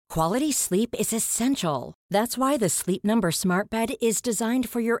Quality sleep is essential. That's why the Sleep Number Smart Bed is designed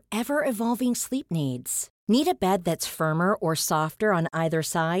for your ever-evolving sleep needs. Need a bed that's firmer or softer on either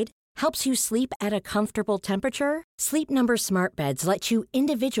side? Helps you sleep at a comfortable temperature? Sleep Number Smart Beds let you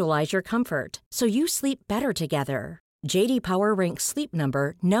individualize your comfort, so you sleep better together. J.D. Power ranks Sleep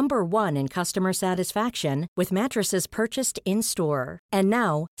Number number 1 in customer satisfaction with mattresses purchased in-store. And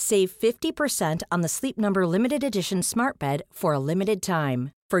now, save 50% on the Sleep Number Limited Edition Smart Bed for a limited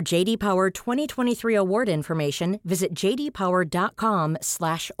time. For J.D. Power 2023 award information, visit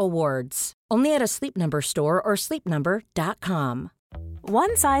jdpower.com/awards. Only at a Sleep Number store or sleepnumber.com.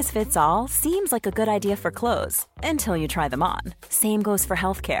 One size fits all seems like a good idea for clothes until you try them on. Same goes for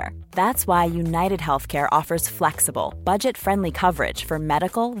healthcare. That's why United Healthcare offers flexible, budget-friendly coverage for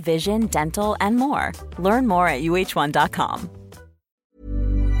medical, vision, dental, and more. Learn more at uh1.com.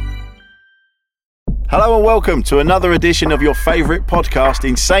 Hello and welcome to another edition of your favourite podcast,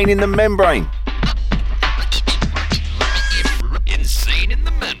 Insane in the Membrane. Insane in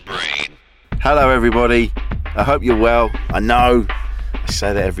the Membrane. Hello everybody, I hope you're well. I know I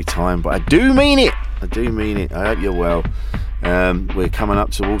say that every time, but I do mean it. I hope you're well. We're coming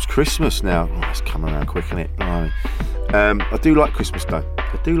up towards Christmas now. Oh, it's coming around quick, isn't it? I do like Christmas though.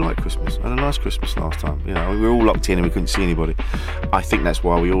 I had a nice Christmas last time. You know, we were all locked in and we couldn't see anybody. I think that's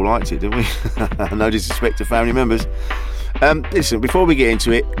why we all liked it, didn't we? No disrespect to family members. Listen, before we get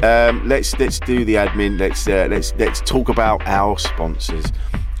into it, let's do the admin. Let's talk about our sponsors.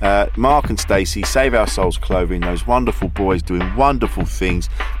 Mark and Stacey, Save Our Souls Clothing, those wonderful boys doing wonderful things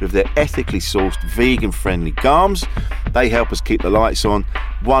with their ethically sourced, vegan-friendly garms. They help us keep the lights on.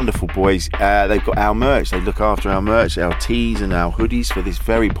 Wonderful boys. They've got our merch. They look after our merch, our tees and our hoodies for this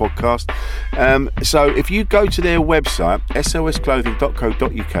very podcast. So if you go to their website,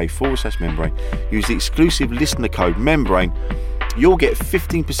 sosclothing.co.uk/membrane, use the exclusive listener code MEMBRANE, you'll get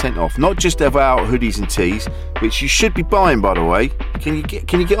 15% off, not just of our hoodies and tees, which you should be buying, by the way. Can you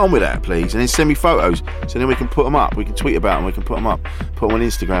get on with that, please? And then send me photos, so then we can put them up. We can tweet about them, we can put them up, put them on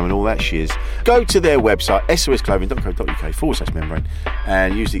Instagram and all that shiz. Go to their website, sosclothing.co.uk/membrane,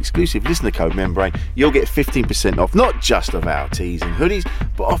 and use the exclusive listener code MEMBRANE. You'll get 15% off, not just of our tees and hoodies,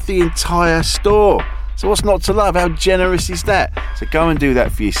 but off the entire store. So what's not to love? How generous is that? So go and do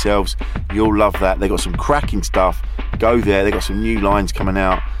that for yourselves. You'll love that. They've got some cracking stuff. Go there. They've got some new lines coming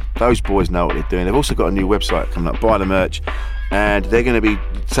out. Those boys know what they're doing. They've also got a new website coming up, Buy the Merch. And they're going to be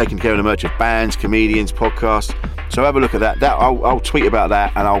taking care of the merch of bands, comedians, podcasts. So have a look at that. I'll tweet about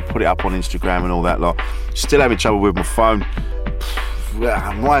that and I'll put it up on Instagram and all that lot. Still having trouble with my phone.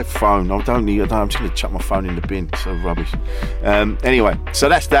 My phone, I'm just going to chuck my phone in the bin. It's so rubbish. Anyway, so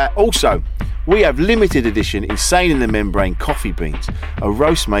that's that. Also, we have limited edition Insane in the Membrane coffee beans, a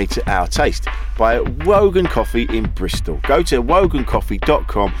roast made to our taste by Wogan Coffee in Bristol. Go to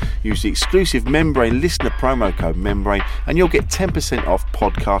wogancoffee.com, use the exclusive Membrane listener promo code MEMBRANE, and you'll get 10% off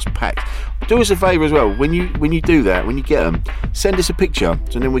podcast packs. Do us a favour as well, when you do that, when you get them, send us a picture,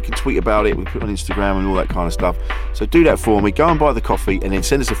 so then we can tweet about it, we put it on Instagram and all that kind of stuff. So do that for me, go and buy the coffee, and then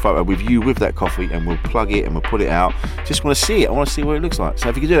send us a photo with you with that coffee, and we'll plug it and we'll put it out. Just want to see it, I want to see what it looks like. So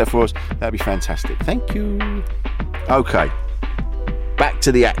if you can do that for us, that'd be fantastic. Thank you. Okay, back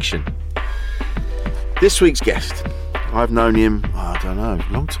to the action. This week's guest, I've known him, I don't know, a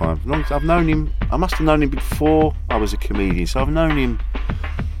long time. I've known him, I must have known him before I was a comedian. So I've known him,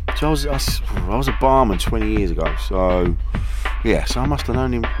 so I was a barman 20 years ago. So yeah, so I must have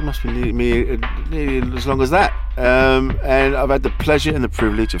known him, it must have been nearly as long as that. And I've had the pleasure and the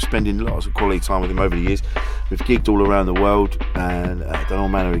privilege of spending lots of quality time with him over the years. We've gigged all around the world and done all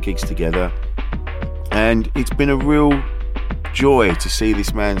manner of gigs together. And it's been a real joy to see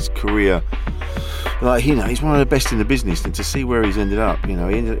this man's career. Like, you know, he's one of the best in the business, and to see where he's ended up, you know,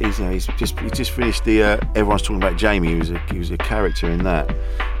 he's just finished the. Everyone's talking about Jamie. He was a character in that,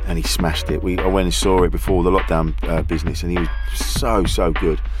 and he smashed it. I went and saw it before the lockdown business, and he was so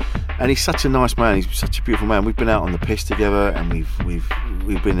good. And he's such a nice man. He's such a beautiful man. We've been out on the piss together, and we've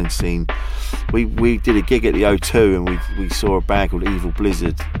been and seen. We did a gig at the O2, and we saw a band called Evil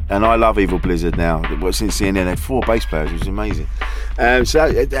Blizzard, and I love Evil Blizzard now. Since seeing them, they had 4 bass players. It was amazing.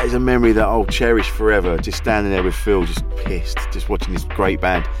 So that is a memory that I'll cherish forever. Just standing there with Phil, just pissed, just watching this great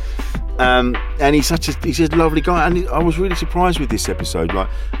band. And he's a lovely guy. And I was really surprised with this episode. Like,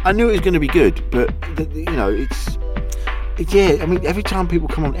 I knew it was going to be good, but you know, yeah. I mean, every time people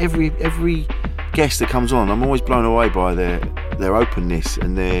come on, every guest that comes on, I'm always blown away by their openness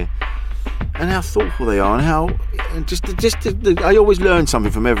and how thoughtful they are, and how I always learn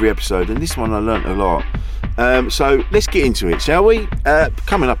something from every episode, and this one I learnt a lot. So let's get into it, shall we?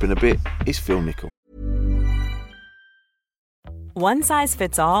 Coming up in a bit is Phil Nichol. One size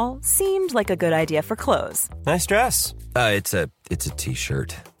fits all seemed like a good idea for clothes. Nice dress. It's a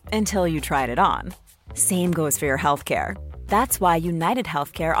t-shirt. Until you tried it on. Same goes for your healthcare. That's why United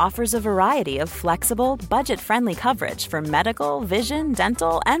Healthcare offers a variety of flexible, budget-friendly coverage for medical, vision,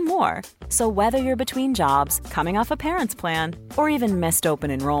 dental, and more. So whether you're between jobs, coming off a parent's plan, or even missed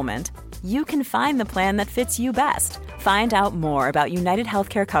open enrollment, you can find the plan that fits you best. Find out more about United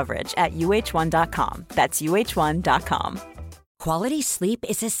Healthcare coverage at uh1.com. That's uh1.com. Quality sleep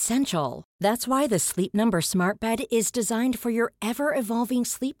is essential. That's why the Sleep Number Smart Bed is designed for your ever-evolving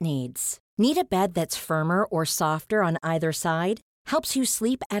sleep needs. Need a bed that's firmer or softer on either side? Helps you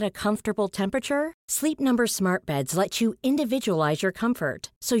sleep at a comfortable temperature? Sleep Number Smart Beds let you individualize your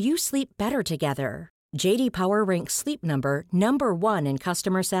comfort, so you sleep better together. J.D. Power ranks Sleep Number number 1 in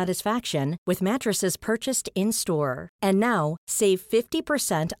customer satisfaction with mattresses purchased in-store. And now, save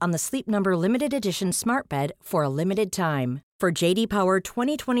 50% on the Sleep Number Limited Edition Smart Bed for a limited time. For J.D. Power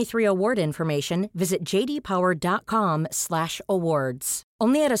 2023 award information, visit jdpower.com/awards.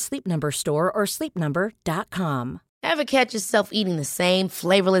 Only at a Sleep Number store or sleepnumber.com. Ever catch yourself eating the same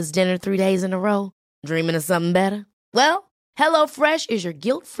flavorless dinner 3 days in a row? Dreaming of something better? Well, HelloFresh is your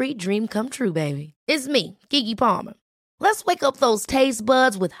guilt-free dream come true, baby. It's me, Keke Palmer. Let's wake up those taste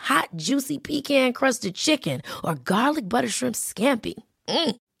buds with hot, juicy pecan-crusted chicken or garlic butter shrimp scampi.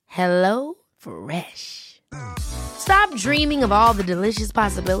 Hello Fresh. Stop dreaming of all the delicious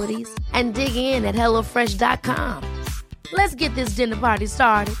possibilities and dig in at HelloFresh.com. Let's get this dinner party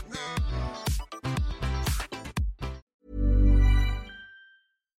started.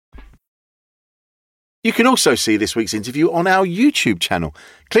 You can also see this week's interview on our YouTube channel.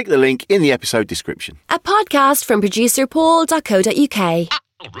 Click the link in the episode description. A podcast from producer paul.co.uk.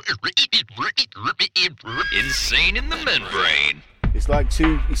 Insane in the membrane. It's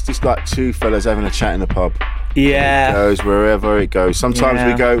just like two fellas having a chat in a pub. Yeah. It goes wherever it goes. Sometimes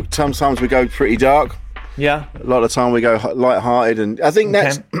we go pretty dark. Yeah. A lot of the time we go light-hearted, and I think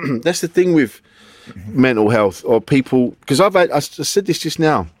that's the thing with mental health or people, because I said this just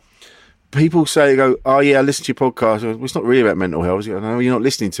now. People oh yeah, I listen to your podcast. Well, it's not really about mental health. No, you're not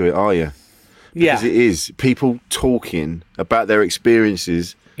listening to it, are you? Because it is. People talking about their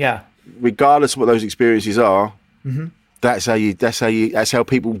experiences. Yeah. Regardless of what those experiences are. Mm-hmm. That's how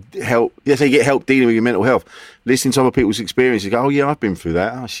people help. That's how you get help dealing with your mental health. Listening to other people's experiences. Go, oh yeah, I've been through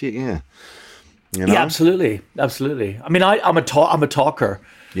that. Oh shit, yeah. You know? Yeah, absolutely. I mean, I'm a talker.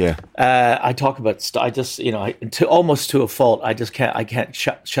 Yeah. I talk about I just, almost to a fault. I can't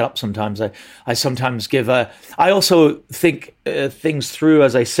shut up sometimes. I sometimes I also think things through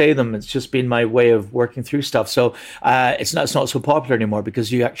as I say them. It's just been my way of working through stuff. So it's not so popular anymore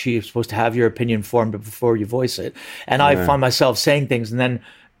because you actually are supposed to have your opinion formed before you voice it. And I find myself saying things and then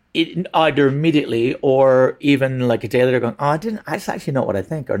either immediately or even like a day later going, that's actually not what I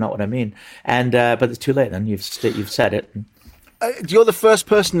think or not what I mean. And but it's too late then. You've said it. You're the first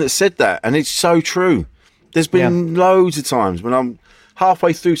person that said that, and it's so true. There's been loads of times when I'm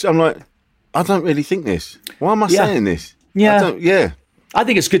halfway through, I'm like, I don't really think this. Why am I saying this? Yeah. I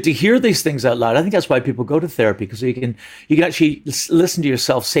think it's good to hear these things out loud. I think that's why people go to therapy, because you can actually listen to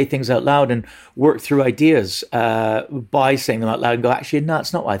yourself say things out loud and work through ideas by saying them out loud and go, actually, no,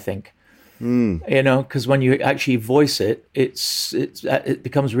 it's not what I think. Because when you actually voice it, it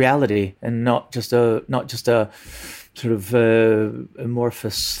becomes reality and not just a sort of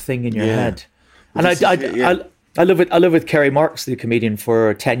amorphous thing in your head. And I live with Kerry Marks, the comedian,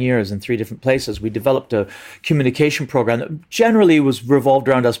 for 10 years in 3 different places. We developed a communication program that generally was revolved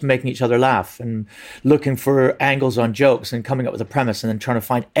around us making each other laugh and looking for angles on jokes and coming up with a premise and then trying to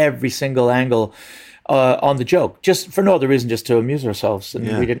find every single angle on the joke, just for no other reason, just to amuse ourselves. And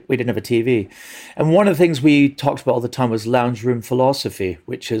we didn't have a TV. And one of the things we talked about all the time was lounge room philosophy,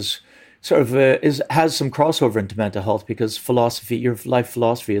 which is sort of has some crossover into mental health, because philosophy, your life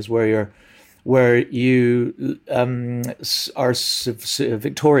philosophy, is where you are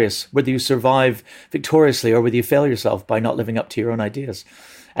victorious, whether you survive victoriously or whether you fail yourself by not living up to your own ideas.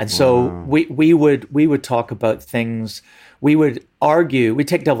 And so we would talk about things. We would argue. We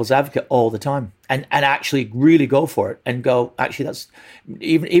take devil's advocate all the time, and actually really go for it and go, actually, that's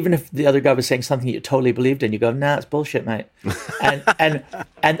even if the other guy was saying something you totally believed in, you go, nah, it's bullshit, mate,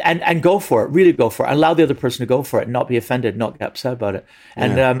 and go for it, really go for it, and allow the other person to go for it, and not be offended, not get upset about it,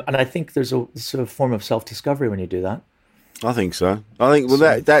 and I think there's a sort of form of self-discovery when you do that. I think so.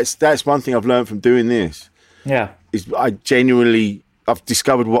 That's one thing I've learned from doing this. Yeah, is I've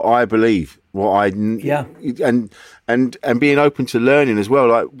discovered what I believe, and being open to learning as well.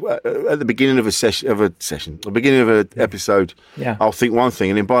 Like at the beginning of the beginning of an episode, I'll think one thing,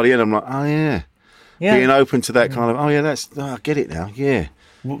 and then by the end, I'm like, oh yeah, being open to that kind of, I get it now,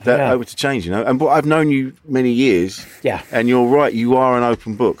 open to change, And I've known you many years, and you're right, you are an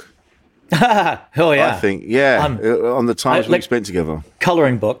open book. Oh yeah, I think on the times we spent together.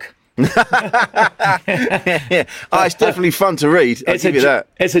 Colouring book. It's definitely fun to read. I'll give you that.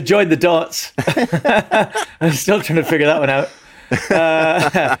 It's a join the dots. I'm still trying to figure that one out.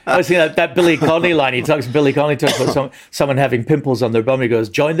 I was thinking that Billy Connolly line. Billy Connolly talks about someone having pimples on their bum. He goes,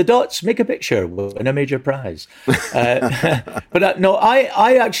 join the dots, make a picture, win a major prize. But no,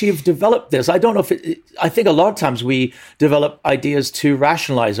 I actually have developed this. I don't know if I think a lot of times we develop ideas to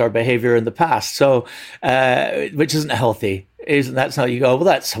rationalize our behavior in the past. So, which isn't healthy. That's how you go, well,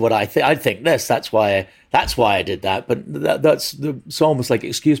 that's what I think. I think this, that's why I did that. But it's almost like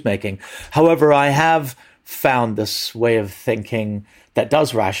excuse making. However, I have found this way of thinking that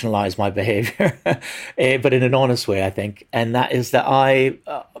does rationalize my behavior, but in an honest way, I think. And that is that I'm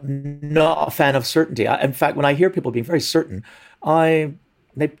not a fan of certainty. In fact, when I hear people being very certain,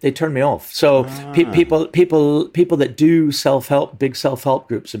 they turn me off. So people that do self-help, big self-help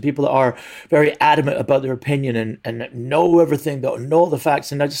groups, and people that are very adamant about their opinion and know everything, that know the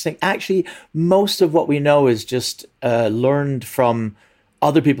facts. And I just think actually most of what we know is just learned from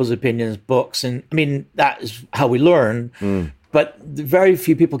other people's opinions, books. And I mean, that is how we learn. But very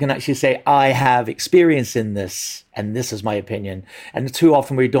few people can actually say, I have experience in this, and this is my opinion. And too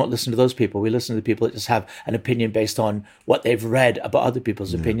often we don't listen to those people. We listen to the people that just have an opinion based on what they've read about other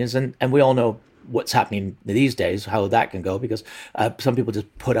people's opinions. And we all know what's happening these days, how that can go, because some people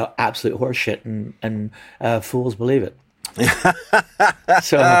just put out absolute horse shit and fools believe it.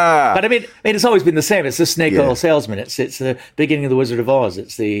 So, but I mean, it's always been the same. It's the snake oil salesman. It's the beginning of the Wizard of Oz.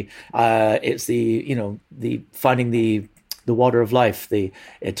 It's the finding the water of life, the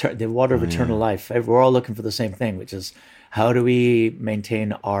water of eternal life. We're all looking for the same thing, which is how do we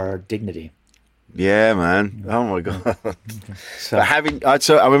maintain our dignity? Yeah, man. Oh my God. So, but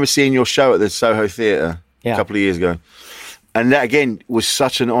I remember seeing your show at the Soho Theatre a couple of years ago, and that again was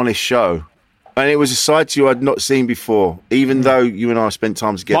such an honest show. And it was a side to you I'd not seen before, even though you and I spent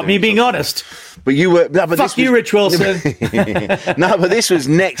time together. What, me being honest? But you were... No, but fuck you, Rich Wilson. No, but this was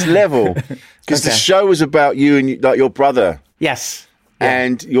next level. Because the show was about you and like your brother. Yes.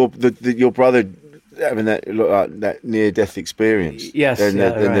 And your brother having that near-death experience. Yes,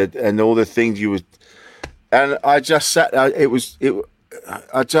 and all the things you were... And I just sat...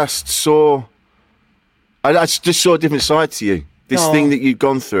 I just saw a different side to you. This thing that you'd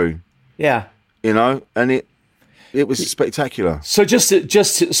gone through. Yeah. And it was spectacular. So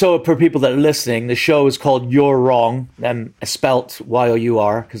just so for people that are listening, the show is called You're Wrong, spelt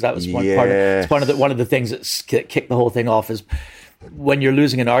Y-O-U-R, because that was one of the things that kicked the whole thing off is when you're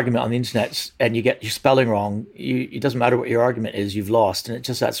losing an argument on the internet and you get your spelling wrong, it doesn't matter what your argument is, you've lost, and it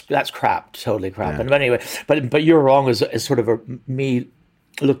just that's crap, totally crap. Yeah. And anyway, but You're Wrong is sort of me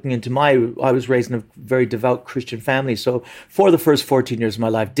looking into I was raised in a very devout Christian family. So for the first 14 years of my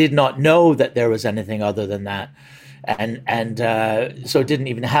life, did not know that there was anything other than that. And so didn't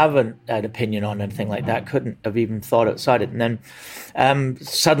even have an opinion on anything like that. Couldn't have even thought outside it. And then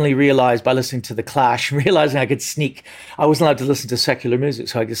suddenly realized by listening to The Clash, realizing I wasn't allowed to listen to secular music,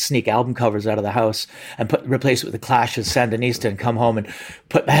 so I could sneak album covers out of the house and replace it with The Clash's Sandinista and come home and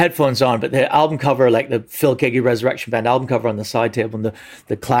put my headphones on. But the album cover, like the Phil Keaggy Resurrection Band album cover on the side table and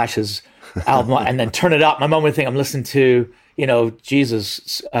the Clash's album, and then turn it up. My mom would think I'm listening to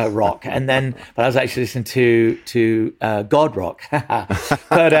Jesus rock, but I was actually listening to God rock.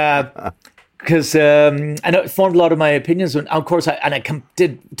 But because and it formed a lot of my opinions, and of course I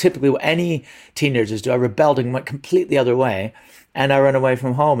did typically what any teenagers do. I rebelled and went completely the other way, and I ran away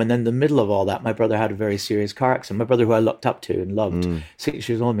from home. And then in the middle of all that, my brother had a very serious car accident. My brother, who I looked up to and loved, 6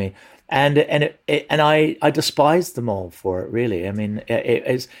 years older than me. And I despised them all for it. Really, I mean,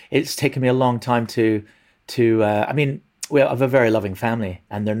 it's taken me a long time to I mean. We have a very loving family,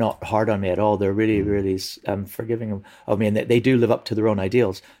 and they're not hard on me at all. They're really, really forgiving of me, and they do live up to their own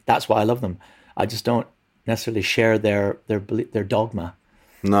ideals. That's why I love them. I just don't necessarily share their dogma.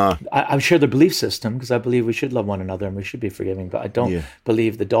 No, I share their belief system because I believe we should love one another and we should be forgiving, but I don't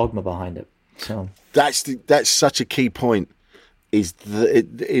believe the dogma behind it. So that's such a key point. Is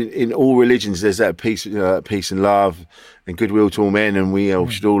in all religions there's that peace and love and goodwill to all men, and we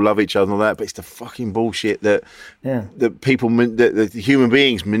should all love each other and all that. But it's the fucking bullshit that people, that the human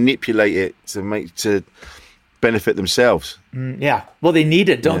beings manipulate it to benefit themselves. Yeah, well, they need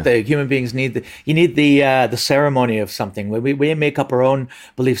it, don't they? Human beings need the ceremony of something. We make up our own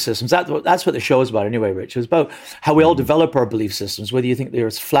belief systems. That's what the show is about, anyway. Rich, it's about how we all develop our belief systems. Whether you think the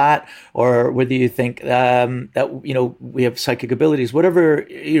Earth's flat, or whether you think that we have psychic abilities, whatever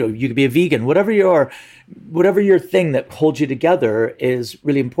you could be a vegan, whatever your thing that holds you together is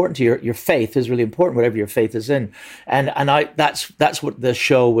really important to your faith is really important. Whatever your faith is in, and that's what the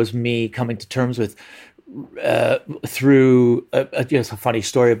show was, me coming to terms with. Through a funny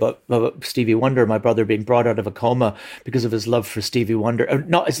story about Stevie Wonder, my brother being brought out of a coma because of his love for Stevie Wonder.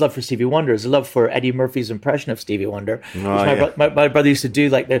 Not his love for Stevie Wonder, his love for Eddie Murphy's impression of Stevie Wonder. My brother used to do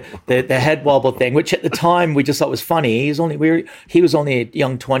like the head wobble thing, which at the time we just thought was funny. He was only a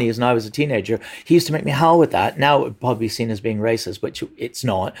young 20s and I was a teenager. He used to make me howl with that. Now it would probably be seen as being racist, which it's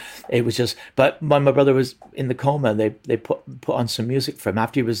not. It was just, but when my brother was in the coma, they put on some music for him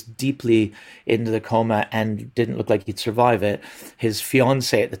after he was deeply into the coma and didn't look like he'd survive it. His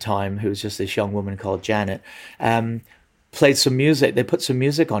fiance at the time, who was just this young woman called Janet, played some music. They put some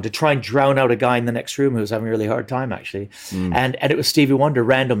music on to try and drown out a guy in the next room who was having a really hard time, actually. And it was Stevie Wonder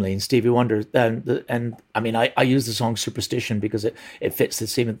randomly. And Stevie Wonder, and I mean, I use the song Superstition because it fits the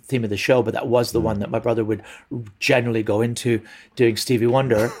theme of the show, but that was the one that my brother would generally go into doing Stevie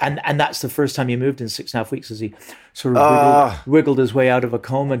Wonder. And that's the first time he moved in 6.5 weeks, as he sort of wiggled his way out of a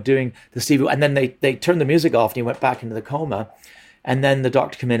coma doing the Stevie. And then they turned the music off and he went back into the coma. And then the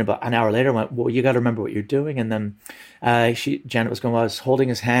doctor came in about an hour later and went, well, you got to remember what you're doing. And then Janet was going, well, I was holding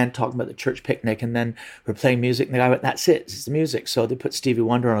his hand, talking about the church picnic, and then we're playing music. And the guy went, that's it, it's the music. So they put Stevie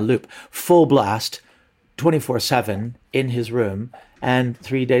Wonder on a loop, full blast, 24/7 in his room. And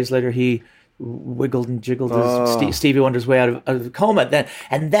 3 days later, he wiggled and jiggled his Stevie Wonder's way out of the coma.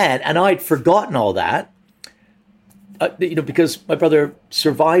 And I'd forgotten all that. Because my brother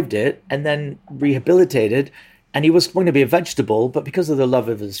survived it and then rehabilitated, and he was going to be a vegetable, but because of the love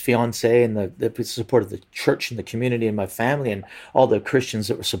of his fiance and the support of the church and the community and my family and all the Christians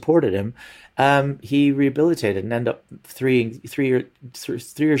that supported him, he rehabilitated and ended up three or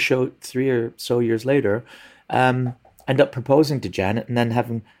so years later, end up proposing to Janet and then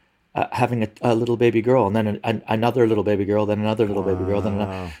having a little baby girl, and then another little baby girl, then another little baby girl, then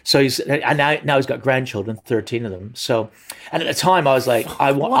another. So now he's got grandchildren, 13 of them. So, and at the time I was like,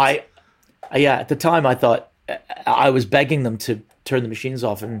 at the time I thought I was begging them to turn the machines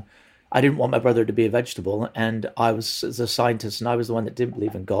off, and I didn't want my brother to be a vegetable. And I was, as a scientist, and I was the one that didn't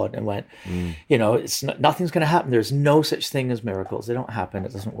believe in God and went, nothing's going to happen. There's no such thing as miracles. They don't happen.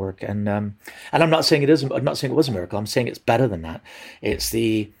 It doesn't work. And I'm not saying it isn't. I'm not saying it was a miracle. I'm saying it's better than that. It's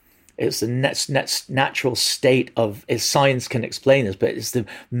the natural state of, as science can explain this, but it's the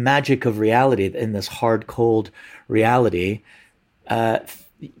magic of reality in this hard, cold reality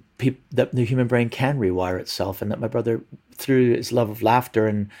that the human brain can rewire itself, and that my brother, through his love of laughter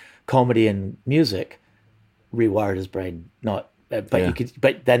and comedy and music, rewired his brain. But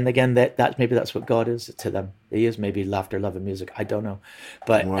then again, that's what God is to them. He is maybe laughter, love, and music. I don't know,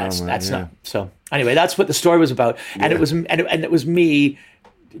 but that's not. So anyway, that's what the story was about, and it was me.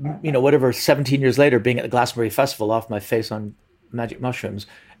 17 years later, being at the Glastonbury Festival, off my face on magic mushrooms,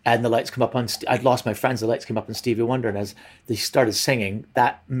 and the lights come up on, I'd lost my friends, the lights came up on Stevie Wonder, and as they started singing,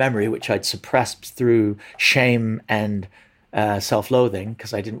 that memory, which I'd suppressed through shame and self-loathing,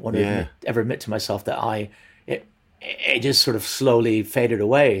 because I didn't want to ever admit to myself that it just sort of slowly faded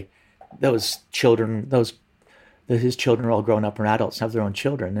away. His children are all grown up and adults, have their own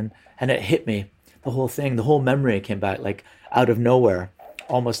children, and it hit me, the whole memory came back, like out of nowhere,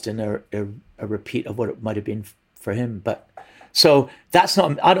 almost in a repeat of what it might have been for him. But so that's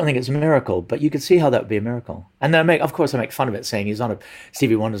not, I don't think it's a miracle, but you could see how that would be a miracle. And then I make fun of it, saying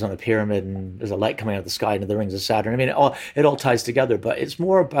Stevie Wonder's on a pyramid and there's a light coming out of the sky into the rings of Saturn. I mean, it all ties together, but it's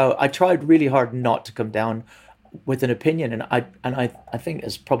more about, I tried really hard not to come down with an opinion. And I think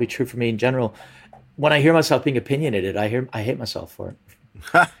it's probably true for me in general. When I hear myself being opinionated, I hate myself for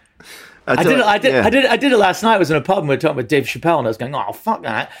it. I did it last night. I was in a pub and we were talking with Dave Chappelle, and I was going, "Oh, fuck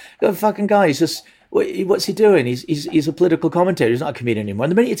that! The fucking guy. He's just, what's he doing? He's a political commentator. He's not a comedian anymore.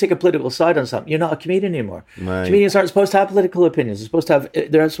 And the minute you take a political side on something, you're not a comedian anymore. Right. Comedians aren't supposed to have political opinions. They're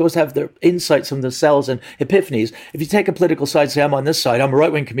supposed to have their insights from themselves and epiphanies. If you take a political side, say I'm on this side, I'm a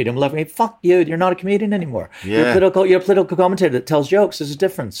right wing comedian, I'm left wing. Fuck you. You're not a comedian anymore. Yeah. You're a political commentator that tells jokes. There's a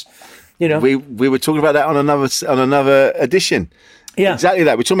difference. We were talking about that on another edition. Yeah, exactly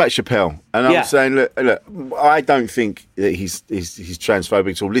that. We're talking about Chappelle, and I'm saying, look, I don't think that he's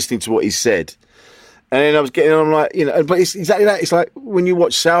transphobic at all. Listening to what he said, and then I was getting on like, but it's exactly that. It's like when you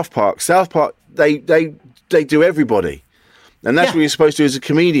watch South Park. South Park, they do everybody. And that's what you're supposed to do as a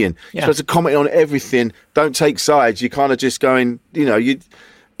comedian. You're supposed to comment on everything. Don't take sides. You're kind of just going, like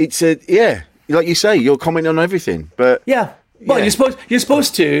you say, you're commenting on everything. But well, you're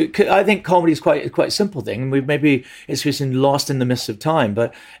supposed to. I think comedy is quite a simple thing. It's just been lost in the mists of time.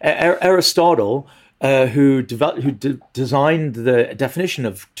 But Aristotle, who designed the definition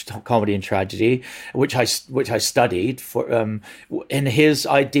of comedy and tragedy, which I studied for, and his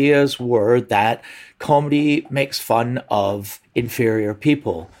ideas were that comedy makes fun of inferior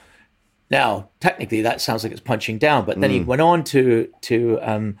people. Now, technically, that sounds like it's punching down, but then he went on to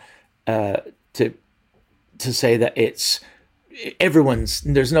say that it's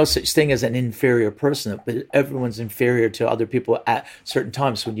there's no such thing as an inferior person, but everyone's inferior to other people at certain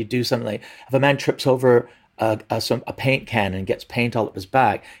times. So when you do something like, if a man trips over a paint can and gets paint all up his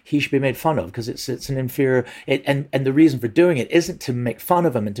back, he should be made fun of because it's an inferior. And the reason for doing it isn't to make fun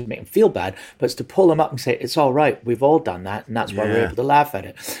of him and to make him feel bad, but it's to pull him up and say, it's all right. We've all done that, and that's why we're able to laugh at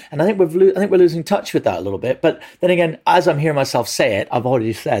it. And I think we're losing touch with that a little bit. But then again, as I'm hearing myself say it, I've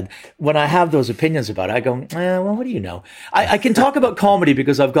already said, when I have those opinions about it, I go, well, what do you know? I can talk about comedy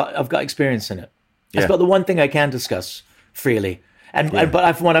because I've got experience in it. It's about the one thing I can discuss freely.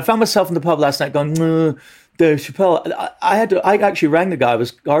 But when I found myself in the pub last night going, Dave Chappelle, I actually rang the guy I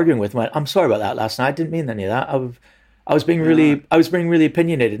was arguing with and went, I'm sorry about that last night. I didn't mean any of that. I was being really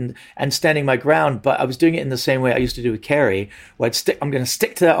opinionated and standing my ground, but I was doing it in the same way I used to do with Kerry, where I'm going to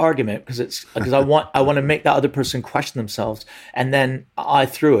stick to that argument because I want to make that other person question themselves. And then I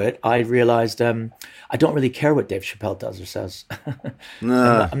realized I don't really care what Dave Chappelle does or says.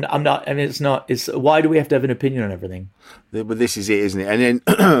 No, I'm not. I mean, it's why do we have to have an opinion on everything? But this is it, isn't it? And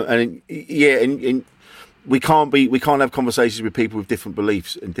then and we can't have conversations with people with different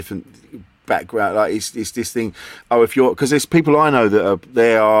beliefs and different background. Like it's this thing. Because there's people I know that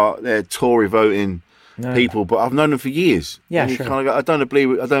they're Tory voting people, but I've known them for years. Yeah, and sure. I don't agree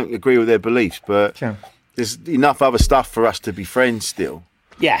with their beliefs, but there's enough other stuff for us to be friends still.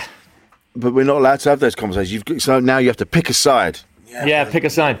 Yeah, but we're not allowed to have those conversations. So now you have to pick a side. Yeah, pick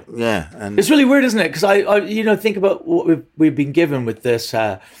a side. Yeah, and it's really weird, isn't it? Because I think about what we've been given with this.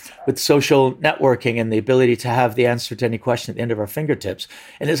 With social networking and the ability to have the answer to any question at the end of our fingertips.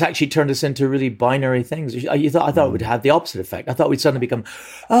 And it's actually turned us into really binary things. I thought it would have the opposite effect. I thought we'd suddenly become,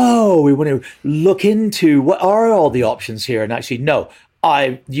 we want to look into what are all the options here. And actually, no,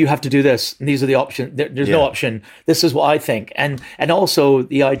 you have to do this. And these are the options. There's no option. This is what I think. And also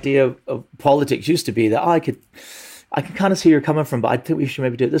the idea of politics used to be that I can kind of see where you're coming from, but I think we should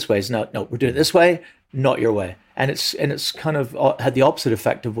maybe do it this way. No, we're doing it this way, not your way. And it's kind of had the opposite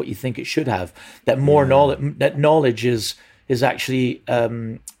effect of what you think it should have. That more knowledge is actually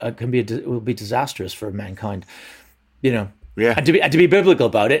will be disastrous for mankind. And to be biblical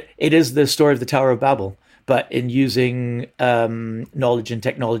about it, it is the story of the Tower of Babel, but in using knowledge and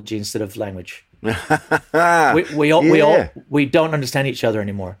technology instead of language. we don't understand each other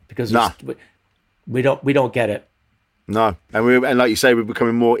anymore because we don't get it. No, and like you say, we're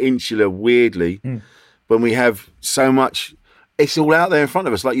becoming more insular. Weirdly. When we have so much, it's all out there in front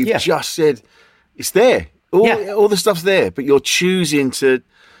of us. Like you've just said, it's there. All the stuff's there, but you're choosing to,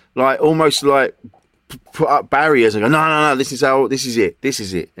 almost put up barriers and go, no, this is it.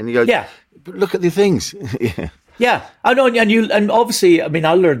 And you go, but look at the things. Yeah, I know, and obviously, I mean,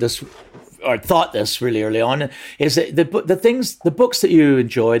 I learned this or thought this really early on, is that the books that you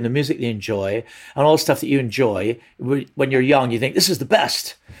enjoy and the music that you enjoy and all the stuff that you enjoy when you're young, you think this is the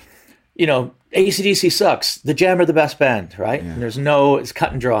best. AC/DC sucks. The Jam are the best band, right? Yeah. And it's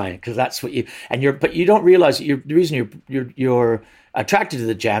cut and dry because that's what but you don't realize that the reason you're attracted to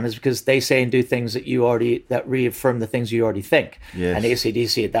the Jam is because they say and do things that reaffirm the things you already think. Yes. And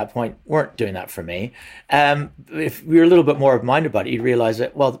AC/DC at that point weren't doing that for me. If you're a little bit more minded about it, you realize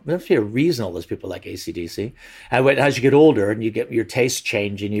that, well, there must be a reason all those people like AC/DC. And as you get older and you get your tastes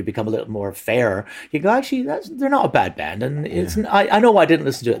change and you become a little more fair, you go, actually, they're not a bad band. And I know I didn't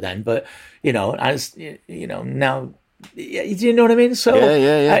listen to it then, but now, do you know what I mean? So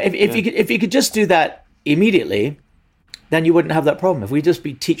if you could just do that immediately, then you wouldn't have that problem. If we just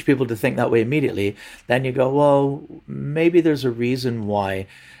teach people to think that way immediately, then you go, well, maybe there's a reason why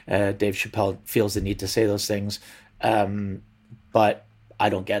Dave Chappelle feels the need to say those things, but I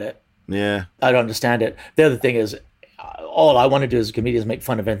don't get it. Yeah, I don't understand it. The other thing is, all I want to do as a comedian is make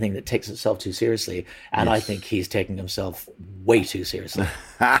fun of anything that takes itself too seriously, and I think he's taking himself way too seriously.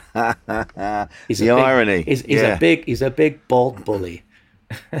 He's irony. He's a big bald bully.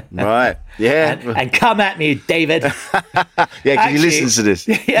 Right. Yeah. And come at me, David. Yeah, because he listens to this.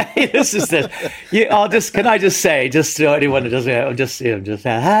 Yeah, he listens to this. Can I just say, just to anyone who doesn't, I'll just see him, look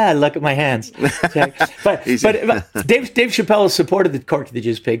at my hands. But Dave Chappelle supported the Cork to the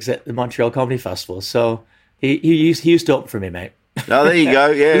Juice Pigs at the Montreal Comedy Festival, so he used to open for me, mate. Oh, there you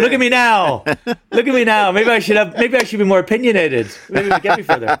go. Yeah. Look at me now. Maybe I should be more opinionated. Maybe it'll get me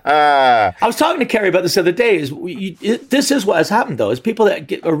further. I was talking to Kerry about this the other day. This is what has happened, though, is people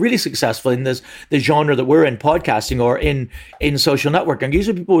that are really successful in the genre that we're in, podcasting or in social networking.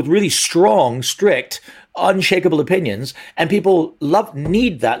 Usually people with really strong, strict, unshakable opinions, and people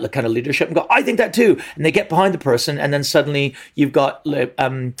need that kind of leadership and go, I think that too, and they get behind the person, and then suddenly you've got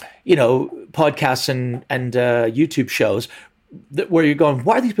podcasts and YouTube shows where you're going,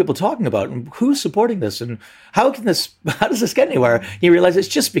 why are these people talking about, and who's supporting this, and how does this get anywhere? You realize it's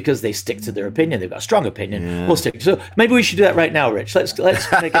just because they stick to their opinion. They've got a strong opinion. Yeah. We'll stick. So maybe we should do that right now, Rich. Let's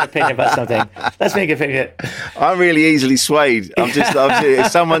make an opinion about something. Let's make an opinion. I'm really easily swayed. I'm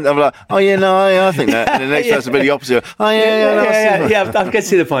like, oh yeah, no, I think that, and the next person will be the opposite. Oh yeah, I can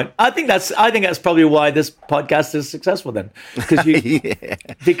see the point. I think that's probably why this podcast is successful then, because you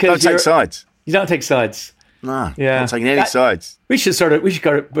don't take sides. You don't take sides. No, not taking any sides. We should start a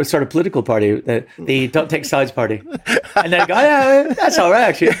political party, the Don't Take Sides party, and then go, yeah, that's all right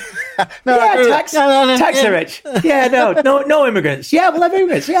actually. Tax the rich. Yeah, no immigrants. Yeah, we'll have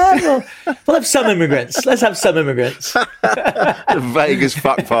immigrants. Yeah, we'll have some immigrants. Let's have some immigrants. The Vegas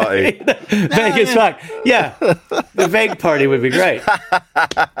fuck party. Vegas fuck. Yeah, the Vegas party would be great.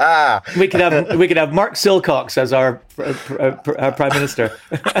 We could have Mark Silcox as our prime minister.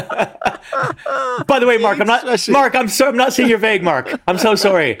 By the way, Mark, I'm not seeing your vague, Mark. I'm so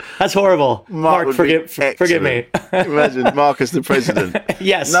sorry. That's horrible. Mark, forgive me. Imagine Mark as the president.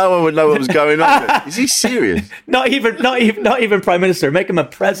 Yes. No one would know what was going on. Is he serious? Not even prime minister. Make him a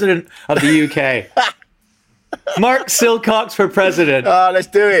president of the UK. Mark Silcox for president. Oh, let's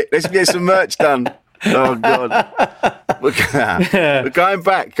do it. Let's get some merch done. Oh God. But going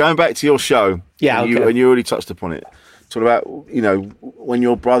back to your show. Yeah. And you already touched upon it. Talk about when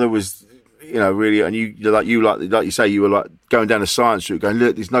your brother was really, and like you say, you were like going down the science route, going,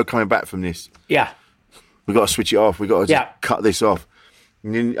 look, there's no coming back from this. Yeah. We've got to switch it off. We've got to just cut this off.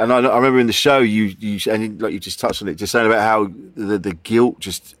 And I remember in the show, you like you just touched on it, just saying about how the guilt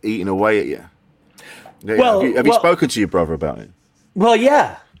just eating away at you. Well, have you spoken to your brother about it? Well,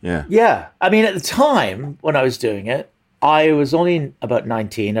 yeah. Yeah. Yeah. I mean, at the time when I was doing it, I was only about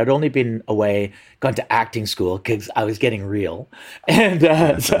 19. I'd only been away, gone to acting school because I was getting real. And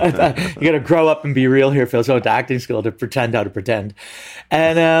so I thought, you got to grow up and be real here, Phil. So I went to acting school to pretend how to pretend.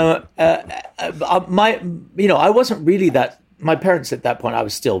 And I wasn't really that. My parents at that point, I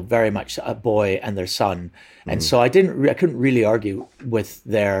was still very much a boy and their son, and so I couldn't really argue with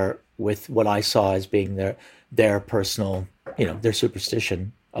what I saw as being their personal, their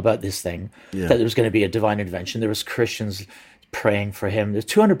superstition about this thing, that there was going to be a divine intervention. There was Christians praying for him. There's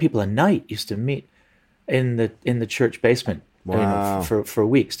 200 people a night used to meet in the church basement. Wow. For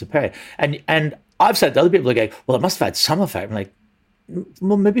weeks to pray. And I've said to other people, like, well, it must have had some effect. I'm like,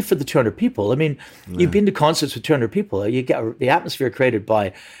 well, maybe for the 200 people. I mean, you've been to concerts with 200 people. You get the atmosphere created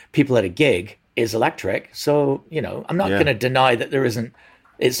by people at a gig is electric. So, I'm not going to deny that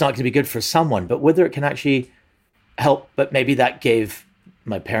it's not going to be good for someone, but whether it can actually help, but maybe that gave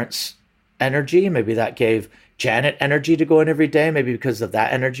my parents energy. Maybe that gave Janet energy to go in every day. Maybe because of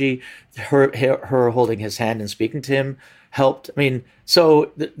that energy, her holding his hand and speaking to him helped. I mean,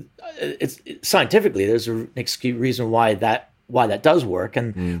 so it's scientifically, there's a reason why that does work.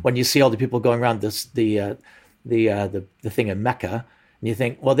 And when you see all the people going around the thing in Mecca, and you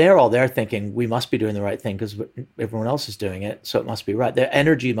think, well, they're all there thinking we must be doing the right thing because everyone else is doing it, so it must be right. Their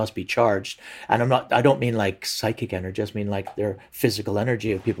energy must be charged, and I don't mean like psychic energy, I just mean like their physical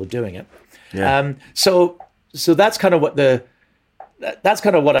energy of people doing it. Yeah. So that's kind of what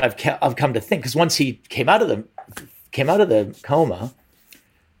I've come to think, because once he came out of the coma,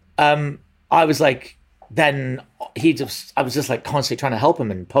 I was like. Then I was just like constantly trying to help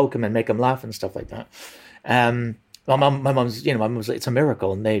him and poke him and make him laugh and stuff like that. My mum's like, it's a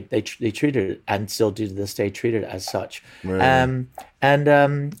miracle, and they treated it, and still do to this day, treat it as such. Right.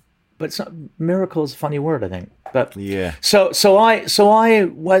 But it's not, miracle is a funny word, I think. But yeah. So I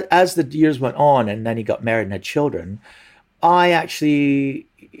as the years went on, and then he got married and had children, I think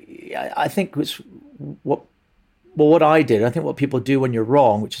was what I did, I think what people do when you're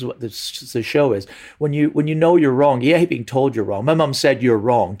wrong, which is what the show is, when you know you're wrong, you hate being told you're wrong. My mum said you're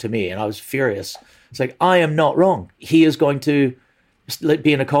wrong to me, and I was furious. It's like, I am not wrong. He is going to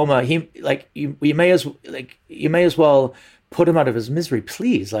be in a coma. You may as well put him out of his misery,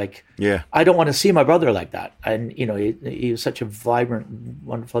 please. Like, Yeah. I don't want to see my brother like that. And, you know, he was such a vibrant,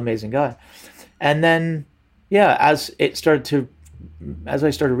 wonderful, amazing guy. And then, yeah, as I started to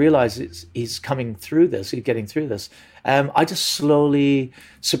realize he's coming through this, he's getting through this, I just slowly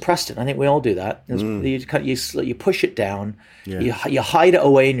suppressed it. I think we all do that. You push it down, you hide it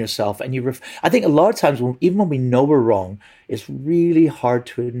away in yourself, and I think a lot of times, even when we know we're wrong, it's really hard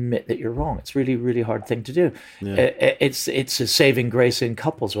to admit that you're wrong. It's really, really hard thing to do. Yeah. It's a saving grace in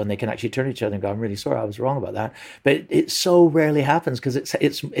couples when they can actually turn to each other and go, "I'm really sorry, I was wrong about that." But it so rarely happens because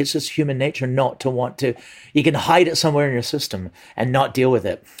it's just human nature not to want to. You can hide it somewhere in your system and not deal with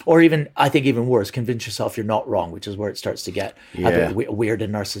it, or even, I think even worse, convince yourself you're not wrong, which is where it starts to get a bit weird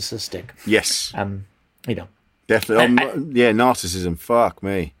and narcissistic. Yes. You know. Definitely. Narcissism. Fuck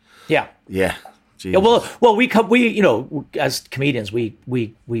me. Yeah. Yeah. Yeah, well, we you know, as comedians, we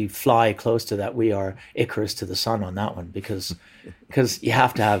fly close to that. We are Icarus to the sun on that one because you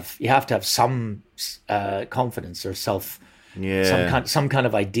have to have some confidence or some kind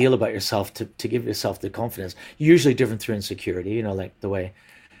of ideal about yourself to give yourself the confidence. Usually driven through insecurity, you know, like the way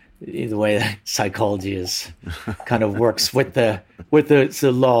that psychology is kind of works with it's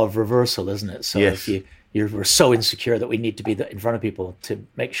the law of reversal, isn't it? So yes. if we're so insecure that we need to be in front of people to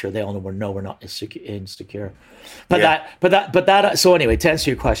make sure they all know we're not insecure. But so anyway, to answer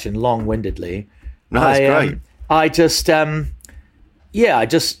your question long-windedly, no, that's great. I just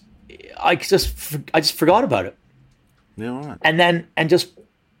forgot about it. Yeah, all right. And just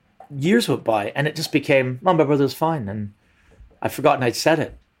years went by, and it just became, "Mum, my brother's fine," and I'd forgotten I'd said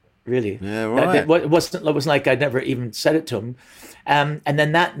it. Really, yeah, right. It wasn't like I'd never even said it to him. And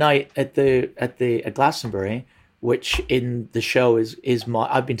then that night at Glastonbury, which in the show is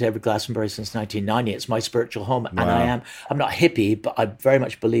I've been to every Glastonbury since 1990. It's my spiritual home, wow. And I'm not hippie, but I very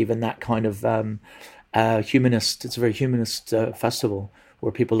much believe in that kind of humanist. It's a very humanist festival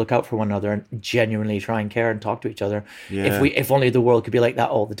where people look out for one another and genuinely try and care and talk to each other. Yeah. If only the world could be like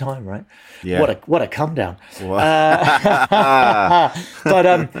that all the time, right? Yeah. What a come down.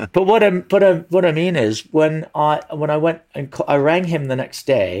 But what I mean is when I went and I rang him the next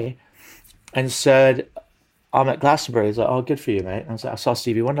day and said, "I'm at Glastonbury." He's like, "Oh, good for you, mate." I was like, "I saw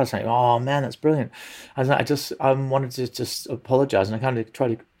Stevie Wonder last night." "Oh man, that's brilliant." I was like, I wanted to just apologize, and I kind of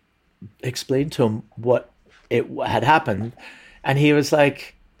tried to explain to him what had happened. And he was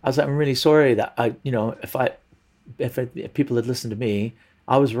like, "I'm really sorry that if people had listened to me,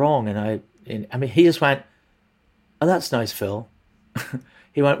 I was wrong." And he just went, "Oh, that's nice, Phil."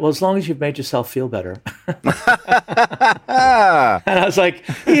 He went, "Well, as long as you've made yourself feel better." And I was like,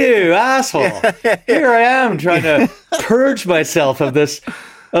 "You asshole. Here I am trying to purge myself of this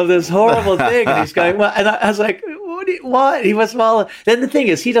horrible thing." And he's going, "Well," and I was like, "What? He was, well." Then the thing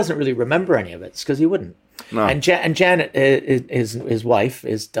is, he doesn't really remember any of it because he wouldn't. No. And Janet, his wife,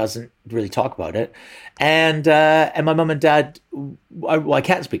 doesn't really talk about it, and my mum and dad, I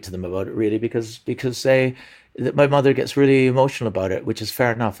can't speak to them about it really because my mother gets really emotional about it, which is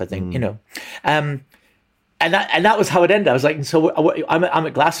fair enough, I think, you know, and that was how it ended. I was like, so I'm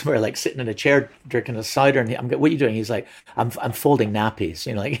at Glastonbury, like sitting in a chair drinking a cider, and "What are you doing?" He's like, I'm folding nappies,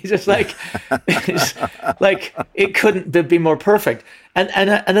 you know, like he's just like, like it couldn't be more perfect,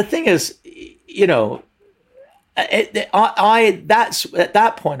 and the thing is, you know. That's at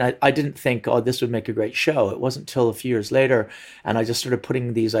that point I didn't think, "Oh, this would make a great show." It wasn't until a few years later, and I just started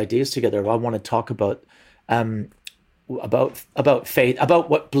putting these ideas together. I want to talk about faith, about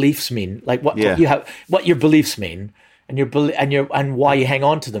what beliefs mean, like what your beliefs mean, and why you hang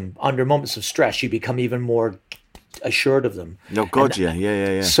on to them. Under moments of stress, you become even more assured of them. No, God,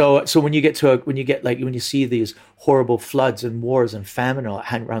 yeah. So when you see these horrible floods and wars and famine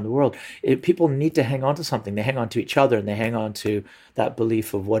around the world, people need to hang on to something. They hang on to each other, and they hang on to that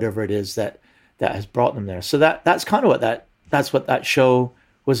belief of whatever it is that has brought them there. So that's kind of what that show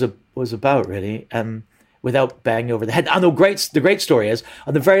was about, really. Without banging over the head. And the great story is,